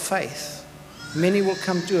full of faith. Many will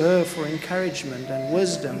come to her for encouragement and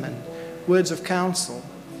wisdom and words of counsel.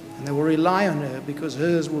 And they will rely on her because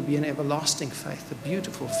hers will be an everlasting faith, a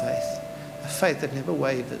beautiful faith, a faith that never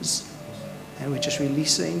wavers. And we just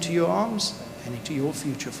release her into your arms and into your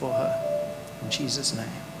future for her. In Jesus' name.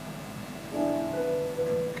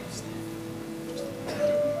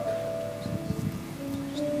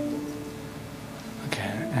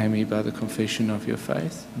 Okay, Amy, by the confession of your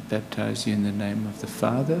faith, I baptize you in the name of the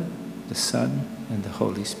Father, the Son, and the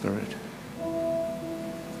Holy Spirit.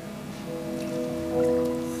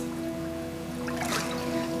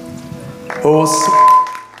 Awesome.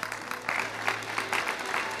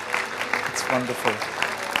 It's wonderful.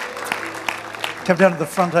 Come down to the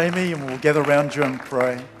front, Amy, and we'll gather around you and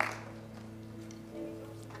pray.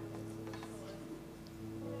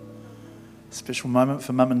 Special moment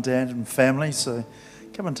for Mum and Dad and family, so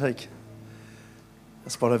come and take a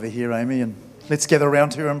spot over here, Amy, and let's gather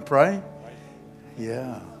around here and pray.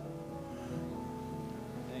 Yeah.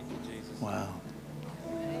 Wow.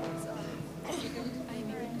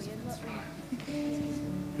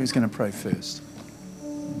 Who's going to pray first?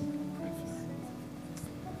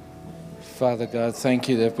 Father God, thank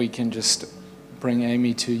you that we can just bring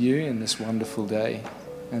Amy to you in this wonderful day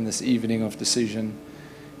and this evening of decision.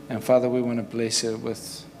 And Father, we want to bless her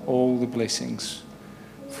with all the blessings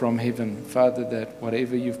from heaven. Father, that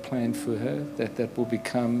whatever you've planned for her, that will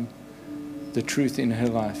become the truth in her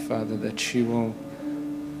life, Father, that she will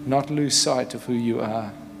not lose sight of who you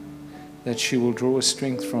are, that she will draw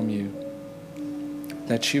strength from you,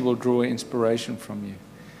 that she will draw inspiration from you,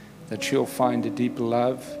 that she'll find a deep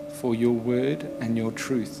love for your word and your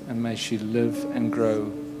truth, and may she live and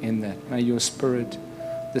grow in that. May your spirit,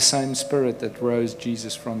 the same spirit that rose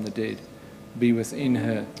Jesus from the dead, be within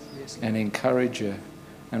her and encourage her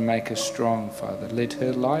and make her strong, Father. Let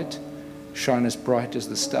her light shine as bright as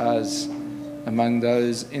the stars among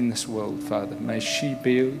those in this world, Father. May she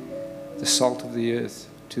be the salt of the earth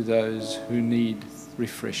to those who need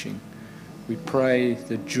refreshing. We pray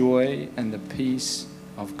the joy and the peace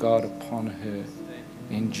of God upon her.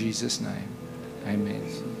 In Jesus' name, amen.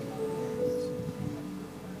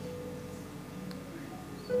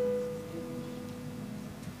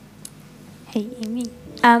 Hey, Amy.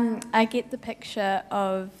 I get the picture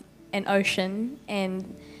of an ocean,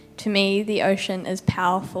 and to me, the ocean is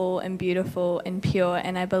powerful and beautiful and pure,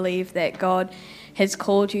 and I believe that God has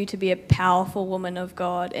called you to be a powerful woman of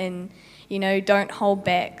God, and, you know, don't hold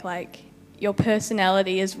back. Like, your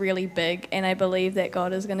personality is really big, and I believe that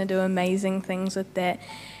God is going to do amazing things with that,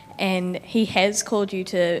 and He has called you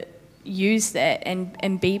to use that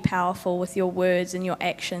and be powerful with your words and your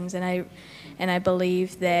actions, and I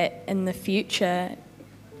believe that in the future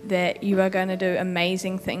that you are going to do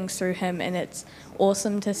amazing things through Him, and it's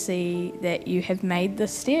awesome to see that you have made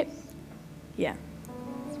this step. Yeah.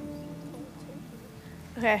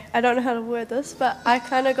 Okay, I don't know how to word this, but I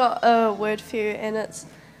kind of got a word for you, and it's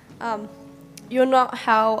you're not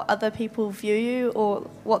how other people view you or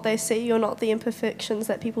what they see. You're not the imperfections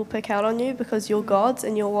that people pick out on you, because you're God's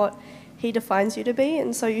and you're what He defines you to be,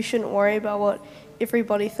 and so you shouldn't worry about what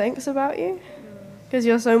everybody thinks about you, because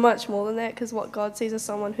you're so much more than that, because what God sees is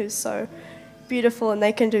someone who's so beautiful and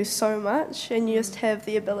they can do so much, and you just have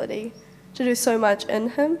the ability to do so much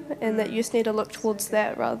in Him, and that you just need to look towards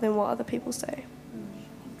that rather than what other people say.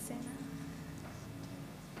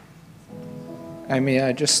 Amy,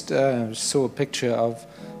 I just saw a picture of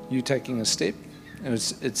you taking a step.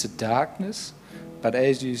 It's a darkness, but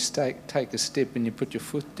as you take a step and you put your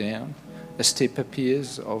foot down, a step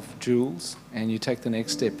appears of jewels, and you take the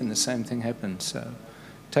next step and the same thing happens. So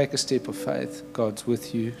take a step of faith. God's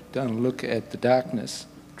with you. Don't look at the darkness.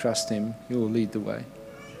 Trust Him. He will lead the way.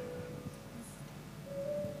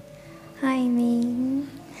 Hi, Amy.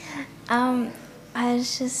 I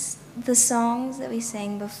was just, the songs that we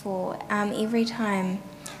sang before, every time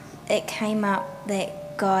it came up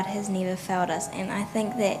that God has never failed us, and I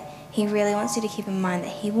think that He really wants you to keep in mind that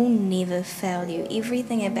He will never fail you.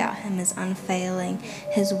 Everything about Him is unfailing.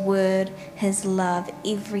 His word, His love,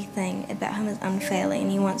 everything about Him is unfailing,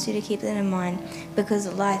 and He wants you to keep that in mind, because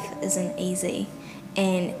life isn't easy,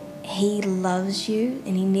 and He loves you,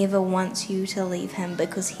 and He never wants you to leave Him,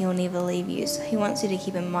 because He'll never leave you. So He wants you to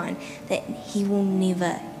keep in mind that He will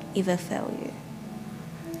never, ever fail you.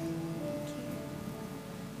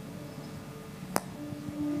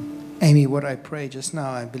 Amy, what I pray just now,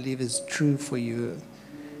 I believe is true for you.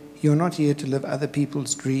 You're not here to live other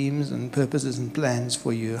people's dreams and purposes and plans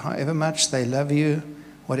for you. However much they love you,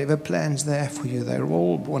 whatever plans they have for you, they're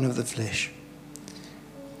all born of the flesh.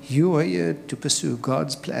 You are here to pursue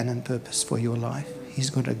God's plan and purpose for your life. He's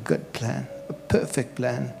got a good plan, a perfect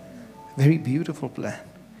plan, a very beautiful plan.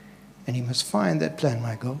 And you must find that plan,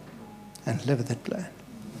 my girl, and live that plan.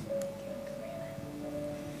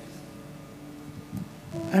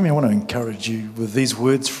 Amy, I want to encourage you with these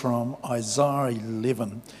words from Isaiah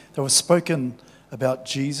 11. They were spoken about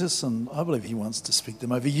Jesus, and I believe he wants to speak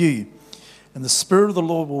them over you. And the Spirit of the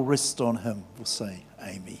Lord will rest on him. We'll say,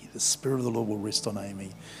 Amy. The Spirit of the Lord will rest on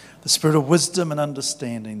Amy. The Spirit of wisdom and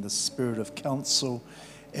understanding, the Spirit of counsel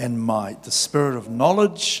and might, the Spirit of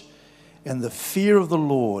knowledge and the fear of the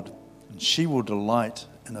Lord. And she will delight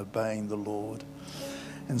in obeying the Lord.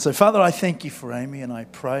 And so, Father, I thank you for Amy, and I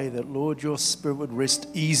pray that, Lord, your Spirit would rest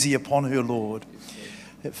easy upon her, Lord.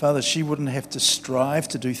 That, Father, she wouldn't have to strive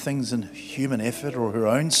to do things in human effort or her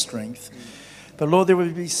own strength. But, Lord, there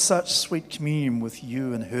would be such sweet communion with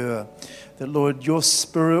you and her that, Lord, your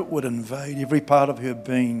Spirit would invade every part of her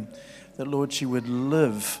being. That, Lord, she would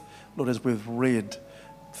live, Lord, as we've read,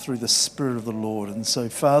 through the Spirit of the Lord. And so,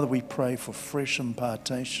 Father, we pray for fresh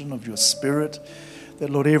impartation of your Spirit. That,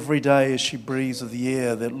 Lord, every day as she breathes of the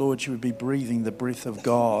air, that, Lord, she would be breathing the breath of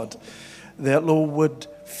God. That, Lord, would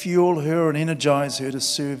fuel her and energize her to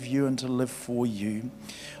serve you and to live for you.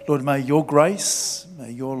 Lord, may your grace, may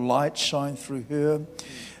your light shine through her.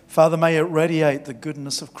 Father, may it radiate the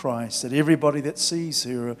goodness of Christ, that everybody that sees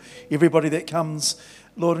her, everybody that comes,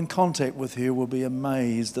 Lord, in contact with her will be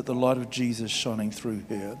amazed at the light of Jesus shining through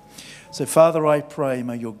her. So, Father, I pray,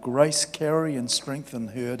 may your grace carry and strengthen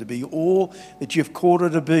her to be all that you've called her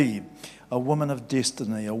to be, a woman of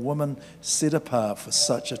destiny, a woman set apart for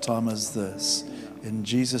such a time as this. In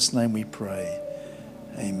Jesus' name we pray.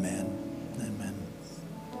 Amen. Amen.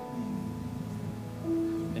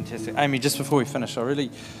 Fantastic. Amy, just before we finish, I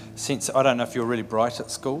really sense, I don't know if you're really bright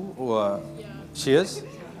at school or she is?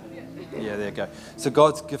 Yeah, there you go. So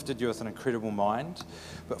God's gifted you with an incredible mind,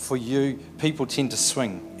 but for you, people tend to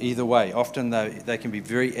swing either way. Often they can be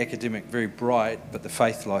very academic, very bright, but the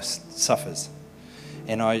faith life suffers.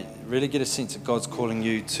 And I really get a sense that God's calling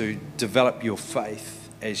you to develop your faith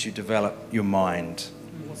as you develop your mind.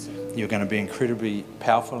 You're going to be incredibly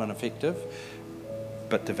powerful and effective,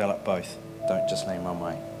 but develop both. Don't just lean one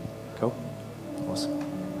way. Cool? Awesome.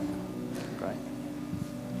 Great.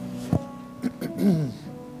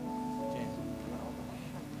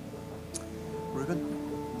 Ruben?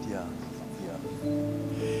 Yeah.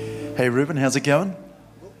 Hey, Ruben, how's it going?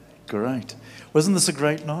 Great. Wasn't this a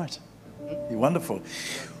great night? You're wonderful.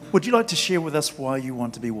 Would you like to share with us why you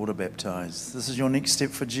want to be water baptized? This is your next step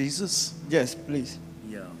for Jesus? Yes, please.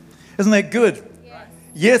 Yeah. Isn't that good?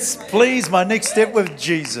 Yes, please, my next step with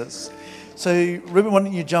Jesus. So, Ruben, why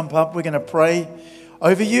don't you jump up? We're going to pray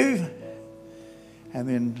over you and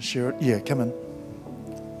then share it. Yeah, come in.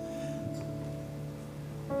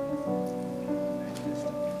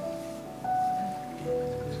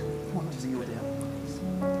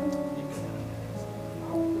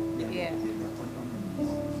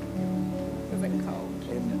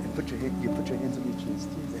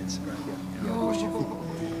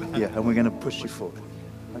 Yeah, and we're going to push you forward.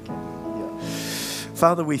 Okay. Yeah.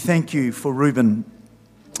 Father, we thank you for Ruben.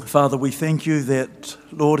 Father, we thank you that,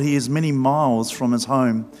 Lord, he is many miles from his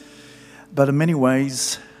home, but in many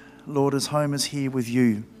ways, Lord, his home is here with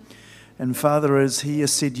you. And Father, as he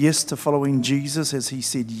has said yes to following Jesus, as he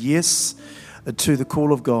said yes to the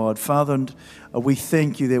call of God, Father, we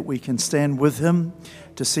thank you that we can stand with him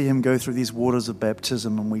to see him go through these waters of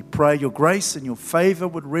baptism. And we pray your grace and your favor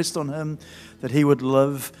would rest on him, that he would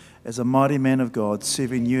live as a mighty man of God,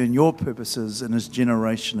 serving you and your purposes in his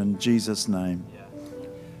generation, in Jesus' name.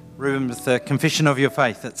 Ruben, with the confession of your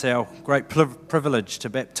faith, it's our great privilege to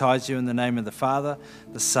baptize you in the name of the Father,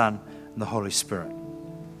 the Son, and the Holy Spirit.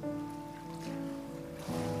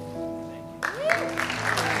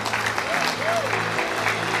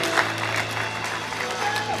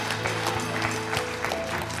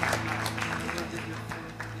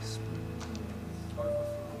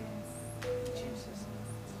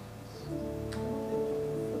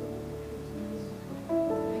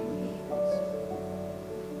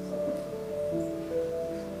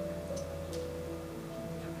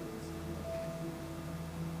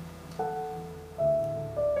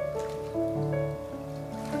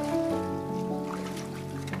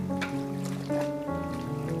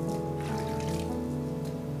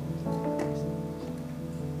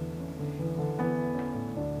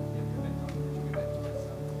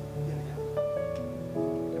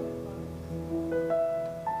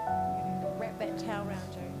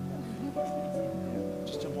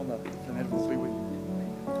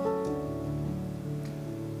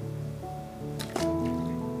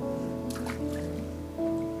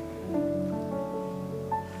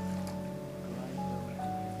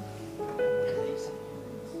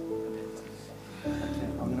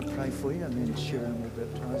 For you, and then Sharon will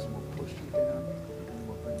baptize and we'll push you down and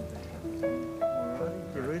we'll bring you back up. All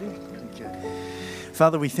right, you ready? Okay.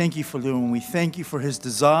 Father, we thank you for Lewin. We thank you for his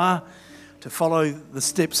desire to follow the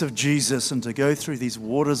steps of Jesus and to go through these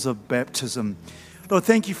waters of baptism. Lord,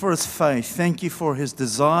 thank you for his faith. Thank you for his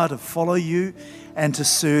desire to follow you and to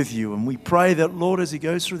serve you. And we pray that, Lord, as he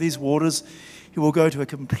goes through these waters, he will go to a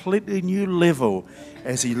completely new level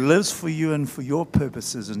as he lives for you and for your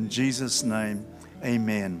purposes. In Jesus' name,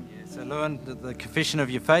 amen. So, Lewin, the confession of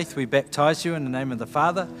your faith, we baptize you in the name of the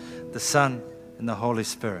Father, the Son, and the Holy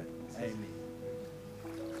Spirit. Amen.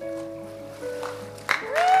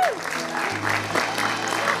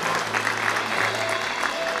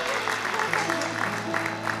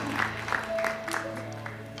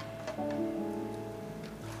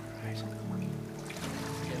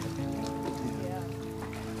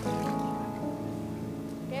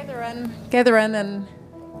 Gather in and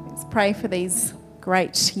let's pray for these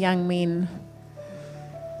great young men.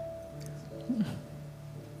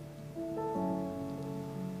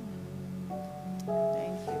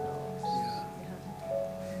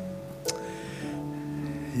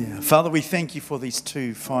 Father, we thank you for these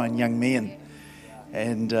two fine young men.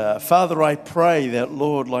 And Father, I pray that,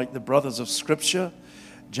 Lord, like the brothers of Scripture,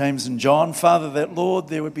 James and John, Father, that, Lord,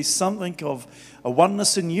 there would be something of a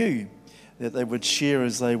oneness in you that they would share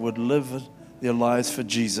as they would live their lives for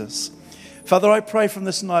Jesus. Father, I pray from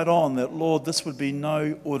this night on that, Lord, this would be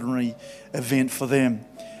no ordinary event for them.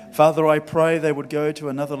 Father, I pray they would go to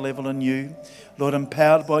another level in you, Lord,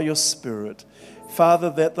 empowered by your Spirit. Father,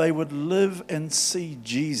 that they would live and see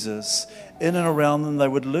Jesus in and around them. They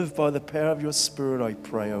would live by the power of your Spirit, I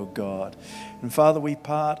pray, oh God. And Father, we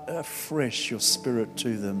part afresh your Spirit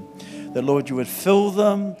to them. That, Lord, you would fill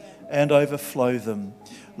them and overflow them.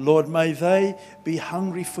 Lord, may they be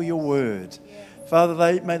hungry for your word.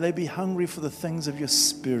 Father, may they be hungry for the things of your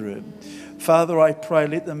Spirit. Father, I pray,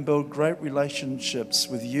 let them build great relationships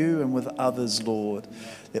with you and with others, Lord.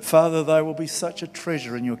 That, Father, they will be such a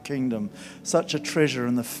treasure in your kingdom, such a treasure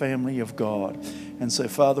in the family of God. And so,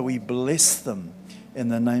 Father, we bless them in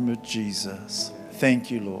the name of Jesus. Thank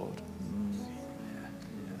you, Lord.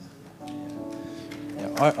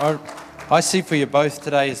 I see for you both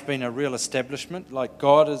today has been a real establishment, like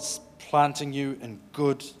God is planting you in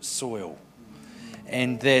good soil.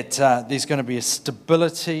 And that there's going to be a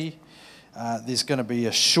stability, there's going to be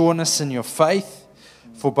a sureness in your faith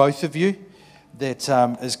for both of you that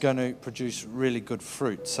is going to produce really good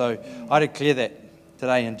fruit. So I declare that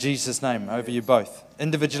today in Jesus' name over you both,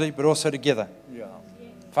 individually but also together. Yeah.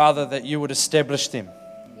 Father, that you would establish them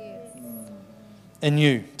in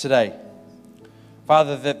you today.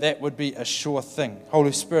 Father, that would be a sure thing.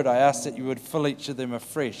 Holy Spirit, I ask that you would fill each of them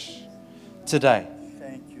afresh today.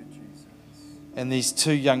 Thank you, Jesus. And these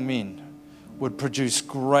two young men would produce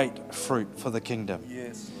great fruit for the kingdom.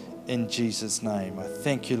 Yes, Lord. In Jesus' name. I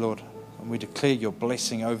thank you, Lord. And we declare your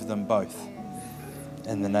blessing over them both.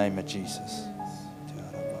 In the name of Jesus.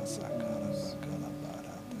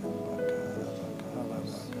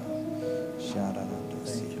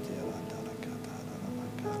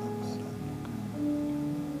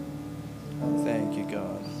 Thank you,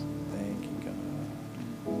 God. Thank you, God.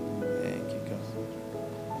 Thank you, God.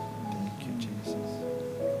 Thank you, Jesus.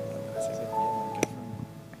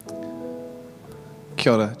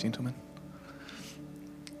 Kia ora, gentlemen.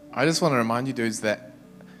 I just want to remind you dudes that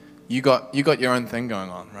you got your own thing going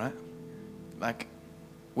on, right? Like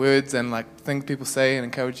words and like things people say and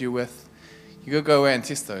encourage you with. You gotta go away and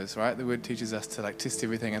test those, right? The word teaches us to like test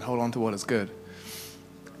everything and hold on to what is good.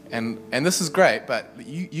 And this is great, but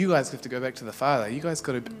you guys have to go back to the Father. You guys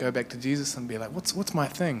got to go back to Jesus and be like, what's my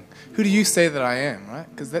thing? Who do you say that I am, right?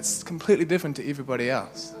 Because that's completely different to everybody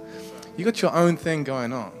else. You got your own thing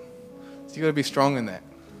going on. So you got to be strong in that.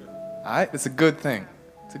 All right? It's a good thing.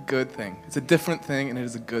 It's a good thing. It's a different thing, and it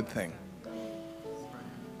is a good thing.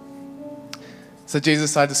 So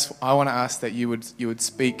Jesus, I want to ask that you would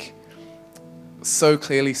speak so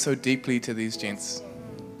clearly, so deeply to these gents,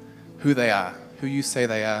 who they are, who you say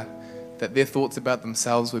they are, that their thoughts about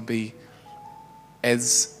themselves would be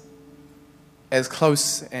as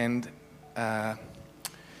close and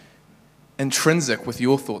intrinsic with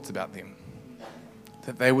your thoughts about them.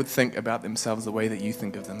 That they would think about themselves the way that you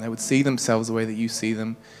think of them. They would see themselves the way that you see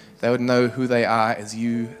them. They would know who they are as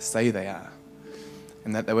you say they are.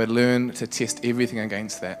 And that they would learn to test everything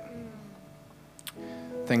against that.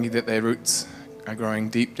 Thank you that their roots are growing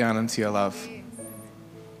deep down into your love.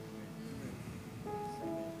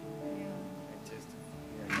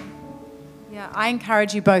 Yeah, I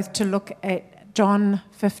encourage you both to look at John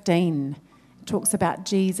 15. It talks about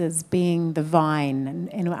Jesus being the vine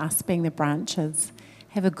and us being the branches.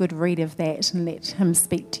 Have a good read of that and let him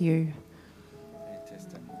speak to you.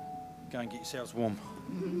 Fantastic. Go and get yourselves warm.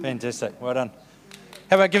 Fantastic. Well done.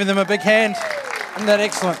 How about giving them a big hand? Isn't that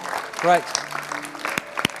excellent? Great.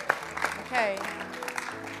 Okay.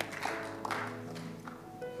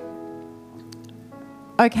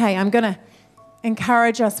 Okay, I'm going to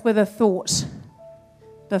encourage us with a thought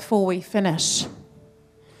before we finish.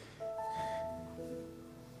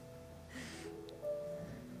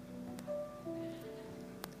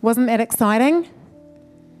 Wasn't that exciting?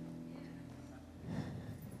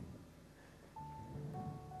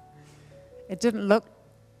 It didn't look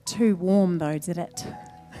too warm though, did it?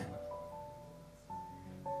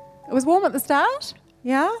 It was warm at the start?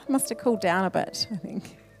 Yeah? Must have cooled down a bit, I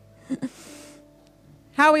think.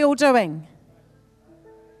 How are we all doing?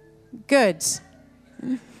 Good.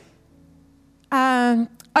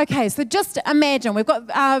 Okay, so just imagine, we've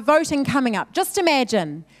got voting coming up. Just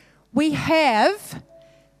imagine we have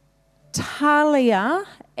Talia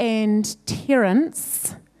and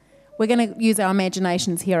Terence. We're going to use our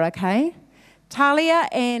imaginations here, okay? Talia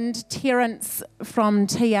and Terence from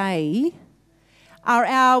TA are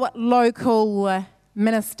our local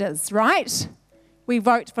ministers, right? We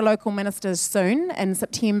vote for local ministers soon in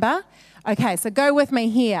September. Okay, so go with me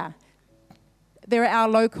here. They're our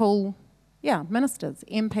local, ministers,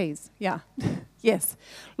 MPs, yes,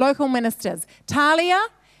 local ministers. Talia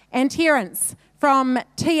and Terence from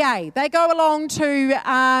TA. They go along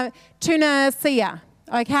to Tunisia,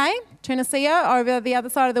 okay? Tunisia, over the other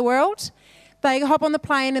side of the world. They hop on the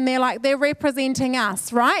plane and they're representing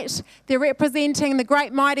us, right? They're representing the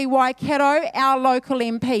great mighty Waikato, our local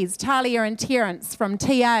MPs, Talia and Terence from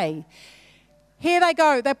TA. Here they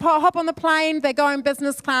go. They hop on the plane. They go in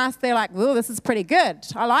business class. They're like, oh, this is pretty good.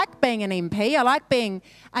 I like being an MP. I like being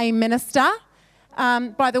a minister.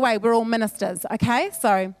 By the way, we're all ministers, okay?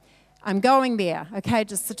 So I'm going there, okay?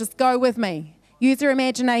 Just go with me. Use your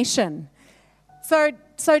imagination. So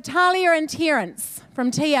Talia and Terence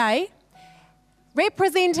from TA,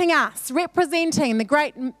 representing us, representing the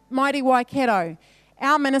great mighty Waikato,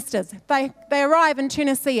 our ministers. They arrive in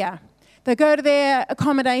Tunisia. They go to their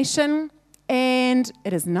accommodation, and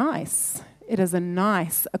it is nice. It is a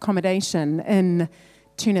nice accommodation in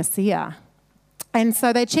Tunisia. And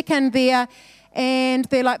so they check in there, and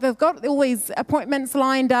they've got all these appointments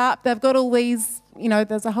lined up. They've got all these,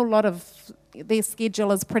 there's a whole lot of, their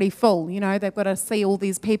schedule is pretty full. They've got to see all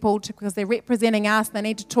these people because they're representing us. They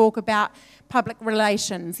need to talk about public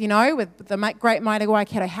relations, with the great mighty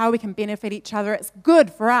Waikato, how we can benefit each other. It's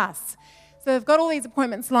good for us. So they've got all these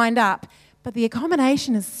appointments lined up, but the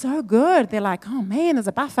accommodation is so good. They're like, oh man, there's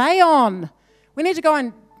a buffet on. We need to go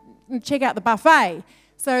and check out the buffet.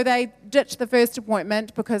 So they ditch the first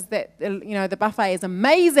appointment because the buffet is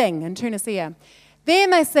amazing in Tunisia. Then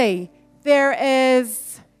they see there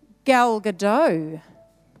is Gal Gadot,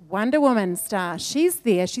 Wonder Woman star. She's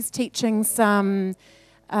there. She's teaching some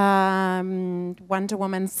Wonder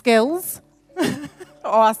Woman skills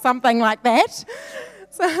or something like that.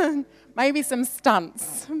 So maybe some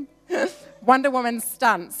stunts. Wonder Woman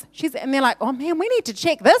stunts. And they're like, oh man, we need to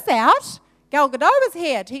check this out. Gal Gadot is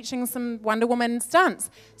here teaching some Wonder Woman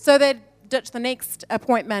stunts. So they ditch the next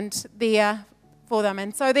appointment there for them.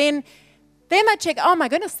 And so then they check, oh my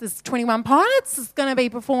goodness, there's 21 Pilots is going to be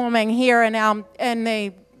performing here in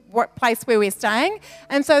the place where we're staying.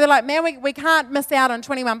 And so they're like, man, we can't miss out on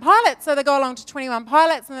 21 Pilots. So they go along to 21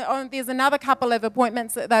 Pilots, and there's another couple of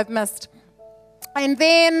appointments that they've missed. And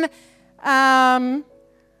then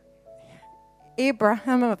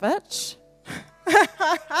Ibrahimovic.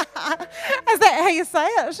 Is that how you say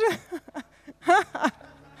it?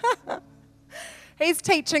 He's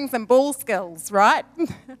teaching some ball skills, right?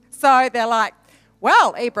 So they're like,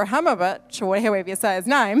 well, Ibrahimovic, or however you say his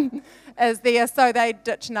name, is there, so they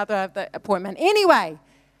ditch another appointment. Anyway,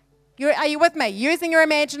 are you with me? Using your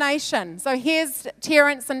imagination. So here's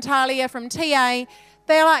Terence and Talia from TA.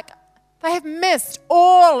 They're like, they have missed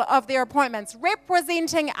all of their appointments,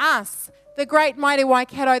 representing us, the great mighty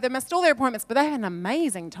Waikato. They missed all their appointments, but they had an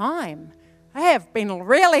amazing time. They have been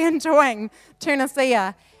really enjoying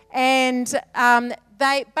Tunisia. And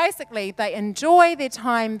they enjoy their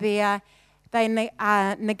time there. They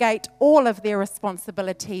negate all of their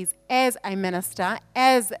responsibilities as a minister,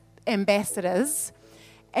 as ambassadors,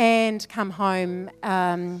 and come home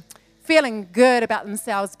feeling good about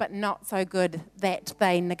themselves, but not so good that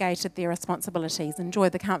they negated their responsibilities. Enjoy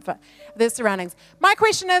the comfort of their surroundings. My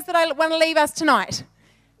question is that I want to leave us tonight.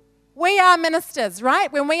 We are ministers,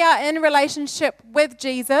 right? When we are in relationship with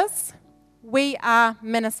Jesus, we are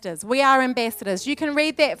ministers. We are ambassadors. You can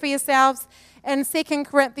read that for yourselves in 2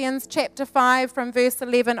 Corinthians chapter 5 from verse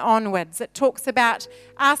 11 onwards. It talks about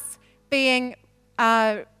us being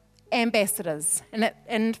ambassadors. And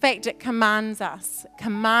in fact, it commands us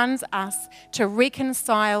to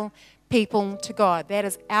reconcile people to God. That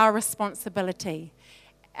is our responsibility.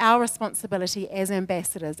 Our responsibility as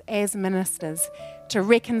ambassadors, as ministers, to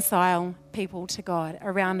reconcile people to God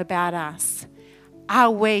around about us.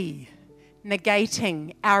 Are we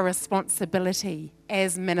negating our responsibility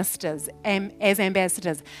as ministers and as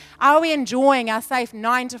ambassadors? Are we enjoying our safe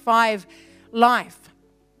 9-to-5 life?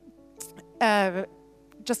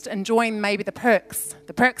 Just enjoying maybe the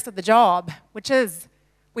perks of the job, which is,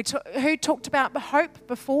 who talked about hope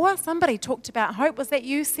before? Somebody talked about hope. Was that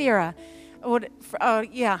you, Sarah?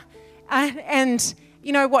 Yeah. And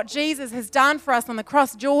you know what Jesus has done for us on the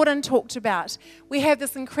cross, Jordan talked about. We have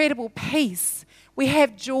this incredible peace. We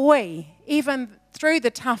have joy. Even through the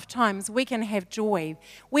tough times, we can have joy.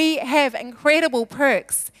 We have incredible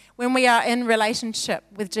perks when we are in relationship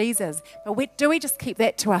with Jesus. But do we just keep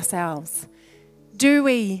that to ourselves? Do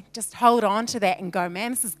we just hold on to that and go,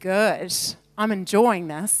 man, this is good. I'm enjoying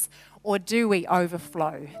this. Or do we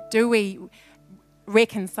overflow? Do we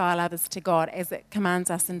reconcile others to God as it commands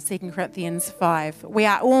us in 2 Corinthians 5? We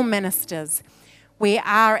are all ministers. We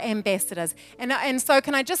are ambassadors. And so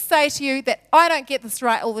can I just say to you that I don't get this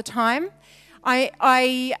right all the time. I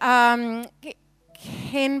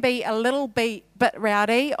can be a little bit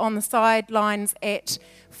rowdy on the sidelines at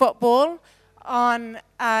football on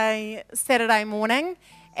a Saturday morning.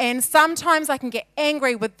 And sometimes I can get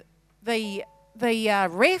angry with the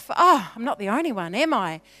ref. Oh, I'm not the only one, am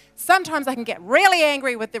I? Sometimes I can get really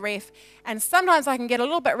angry with the ref, and sometimes I can get a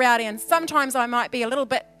little bit rowdy, and sometimes I might be a little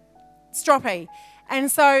bit stroppy.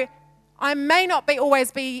 And so I may not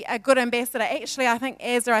always be a good ambassador. Actually, I think,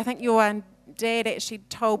 Ezra, your dad actually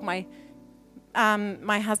told my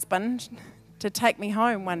husband to take me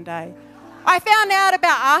home one day. I found out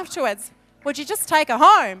about afterwards, would you just take her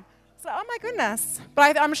home? So, oh my goodness.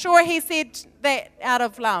 But I'm sure he said that out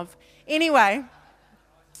of love. Anyway,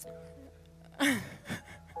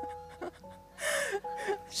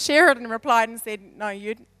 Sheridan replied and said, no,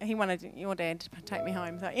 he wanted your dad to take me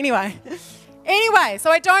home. So anyway, so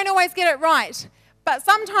I don't always get it right, but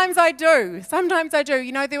sometimes I do.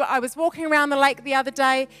 You know, I was walking around the lake the other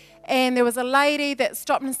day, and there was a lady that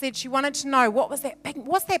stopped and said she wanted to know what's that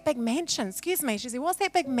big mansion? Excuse me. She said, what's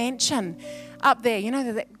that big mansion up there? You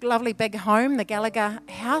know, that lovely big home, the Gallagher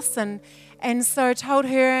house, and so I told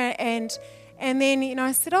her, and then, you know,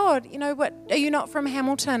 I said, oh, you know what, are you not from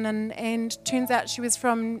Hamilton? And turns out she was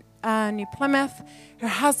from New Plymouth. Her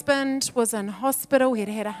husband was in hospital. He'd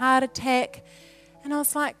had a heart attack. And I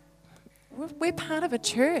was like, we're part of a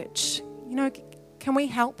church. You know, can we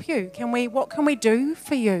help you? What can we do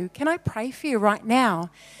for you? Can I pray for you right now?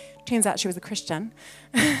 Turns out she was a Christian.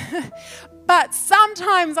 But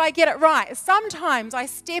sometimes I get it right. Sometimes I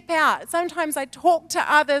step out. Sometimes I talk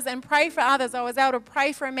to others and pray for others. I was able to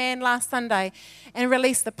pray for a man last Sunday and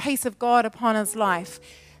release the peace of God upon his life.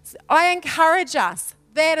 I encourage us.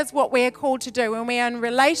 That is what we are called to do. When we are in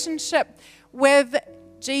relationship with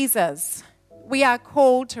Jesus, we are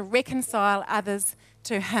called to reconcile others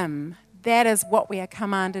to him. That is what we are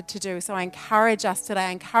commanded to do. So I encourage us today.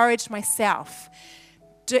 I encourage myself.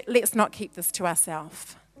 Let's not keep this to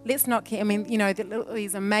ourselves. Let's not keep, you know,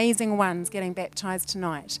 these amazing ones getting baptized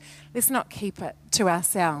tonight. Let's not keep it to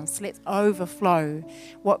ourselves. Let's overflow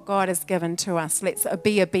what God has given to us. Let's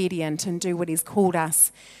be obedient and do what he's called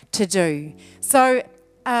us to do. So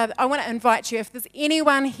I want to invite you, if there's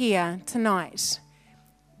anyone here tonight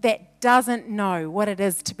that doesn't know what it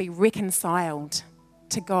is to be reconciled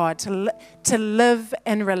to God, to live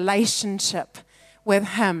in relationship with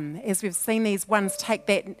him, as we've seen these ones take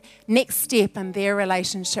that next step in their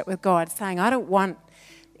relationship with God, saying, I don't want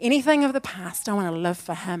anything of the past. I want to live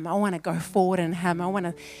for him. I want to go forward in him. I want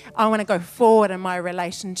to go forward in my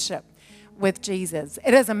relationship with Jesus.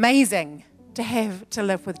 It is amazing to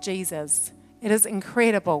live with Jesus. It is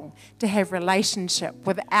incredible to have relationship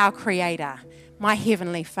with our Creator, my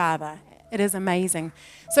Heavenly Father. It is amazing.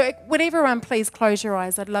 So would everyone please close your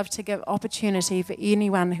eyes? I'd love to give opportunity for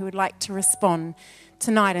anyone who would like to respond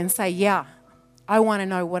tonight and say, yeah, I want to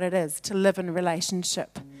know what it is to live in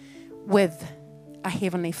relationship with a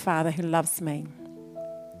Heavenly Father who loves me.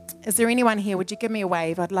 Is there anyone here? Would you give me a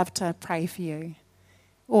wave? I'd love to pray for you.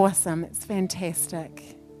 Awesome. It's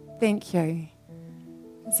fantastic. Thank you.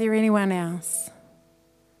 Is there anyone else?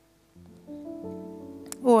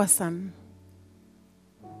 Awesome.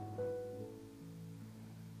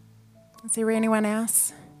 Is there anyone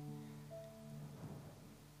else?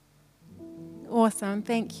 Awesome,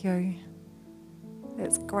 thank you.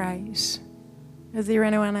 That's great. Is there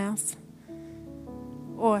anyone else?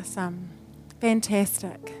 Awesome,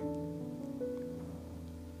 fantastic.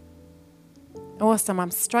 Awesome. I'm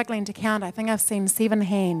struggling to count. I think I've seen 7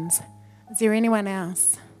 hands. Is there anyone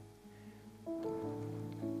else?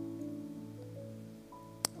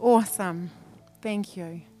 Awesome. Thank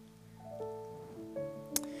you.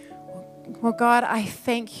 Well, God, I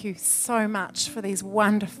thank you so much for these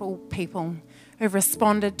wonderful people who've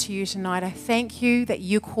responded to you tonight. I thank you that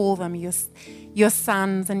you call them your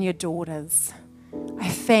sons and your daughters. I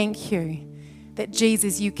thank you that,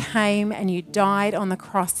 Jesus, you came and you died on the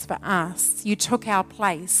cross for us. You took our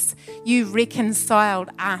place. You reconciled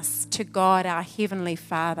us to God, our Heavenly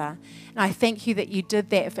Father. And I thank you that you did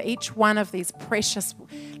that for each one of these precious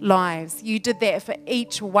lives. You did that for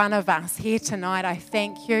each one of us here tonight. I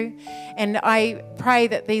thank you. And I pray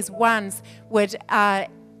that these ones would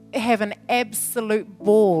have an absolute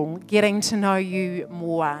ball getting to know you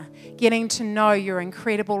more, getting to know your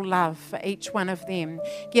incredible love for each one of them,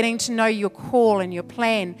 getting to know your call and your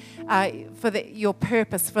plan for your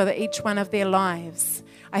purpose for each one of their lives.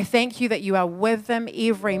 I thank you that you are with them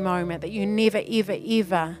every moment, that you never, ever,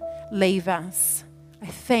 ever leave us. I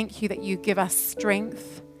thank you that you give us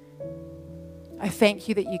strength. I thank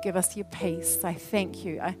you that you give us your peace. I thank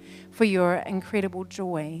you for your incredible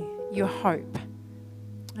joy, your hope.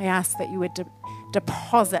 I ask that you would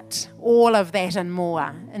deposit all of that and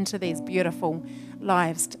more into these beautiful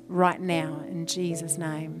lives right now in Jesus'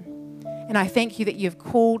 name. And I thank you that you've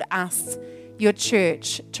called us, your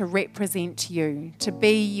church, to represent you, to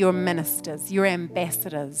be your ministers, your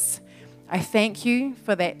ambassadors. I thank you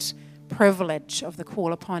for that privilege of the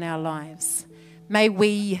call upon our lives. May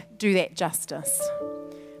we do that justice.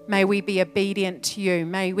 May we be obedient to you.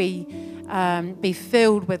 May we be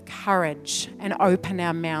filled with courage and open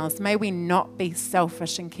our mouths. May we not be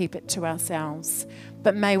selfish and keep it to ourselves,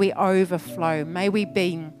 but may we overflow. May we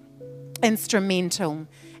be instrumental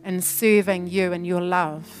in serving you and your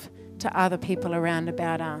love to other people around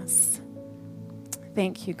about us.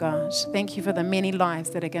 Thank you, God. Thank you for the many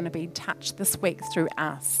lives that are going to be touched this week through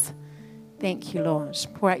us. Thank you, Lord.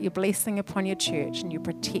 Pour out your blessing upon your church and your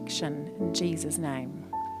protection in Jesus' name.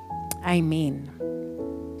 Amen.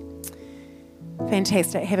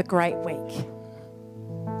 Fantastic. Have a great week.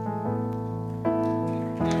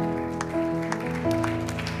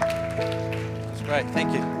 That's great.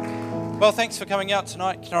 Thank you. Well, thanks for coming out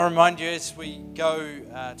tonight. Can I remind you, as we go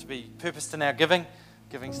to be purposed in our giving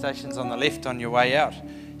stations on the left on your way out.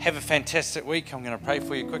 Have a fantastic week. I'm going to pray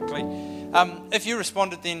for you quickly. If you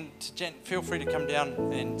responded then to Jen, feel free to come down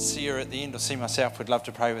and see her at the end or see myself. We'd love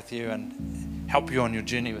to pray with you and help you on your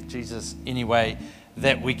journey with Jesus any way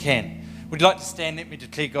that we can. We'd like to stand. Let me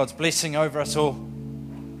declare God's blessing over us all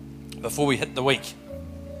before we hit the week.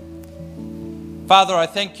 Father, I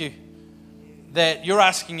thank you that you're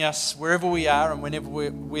asking us wherever we are and whenever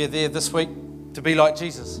we're there this week to be like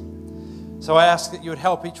Jesus. So I ask that you would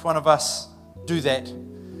help each one of us do that,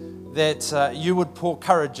 that you would pour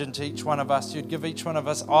courage into each one of us. You'd give each one of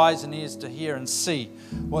us eyes and ears to hear and see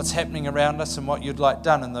what's happening around us and what you'd like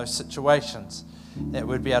done in those situations, that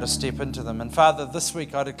we'd be able to step into them. And Father, this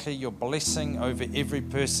week I declare your blessing over every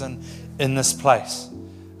person in this place.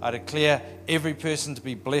 I declare every person to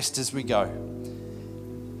be blessed as we go.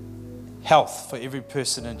 Health for every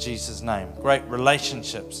person in Jesus' name. Great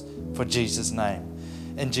relationships for Jesus' name.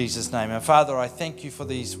 In Jesus' name. And Father, I thank you for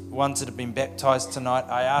these ones that have been baptized tonight.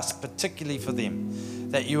 I ask particularly for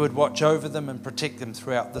them that you would watch over them and protect them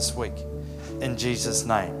throughout this week. In Jesus'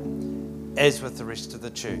 name. As with the rest of the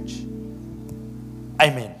church.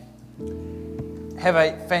 Amen. Have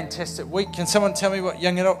a fantastic week. Can someone tell me what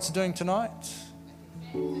young adults are doing tonight?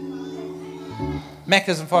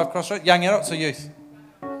 Macca's and 5 Crossroads. Young adults or youth?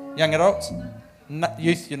 Young adults? No,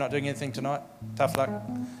 youth, you're not doing anything tonight. Tough luck.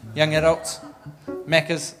 Young adults?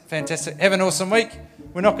 Macca's, fantastic. Have an awesome week.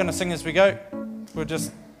 We're not going to sing as we go. We'll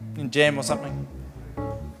just jam or something.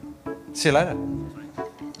 See you later.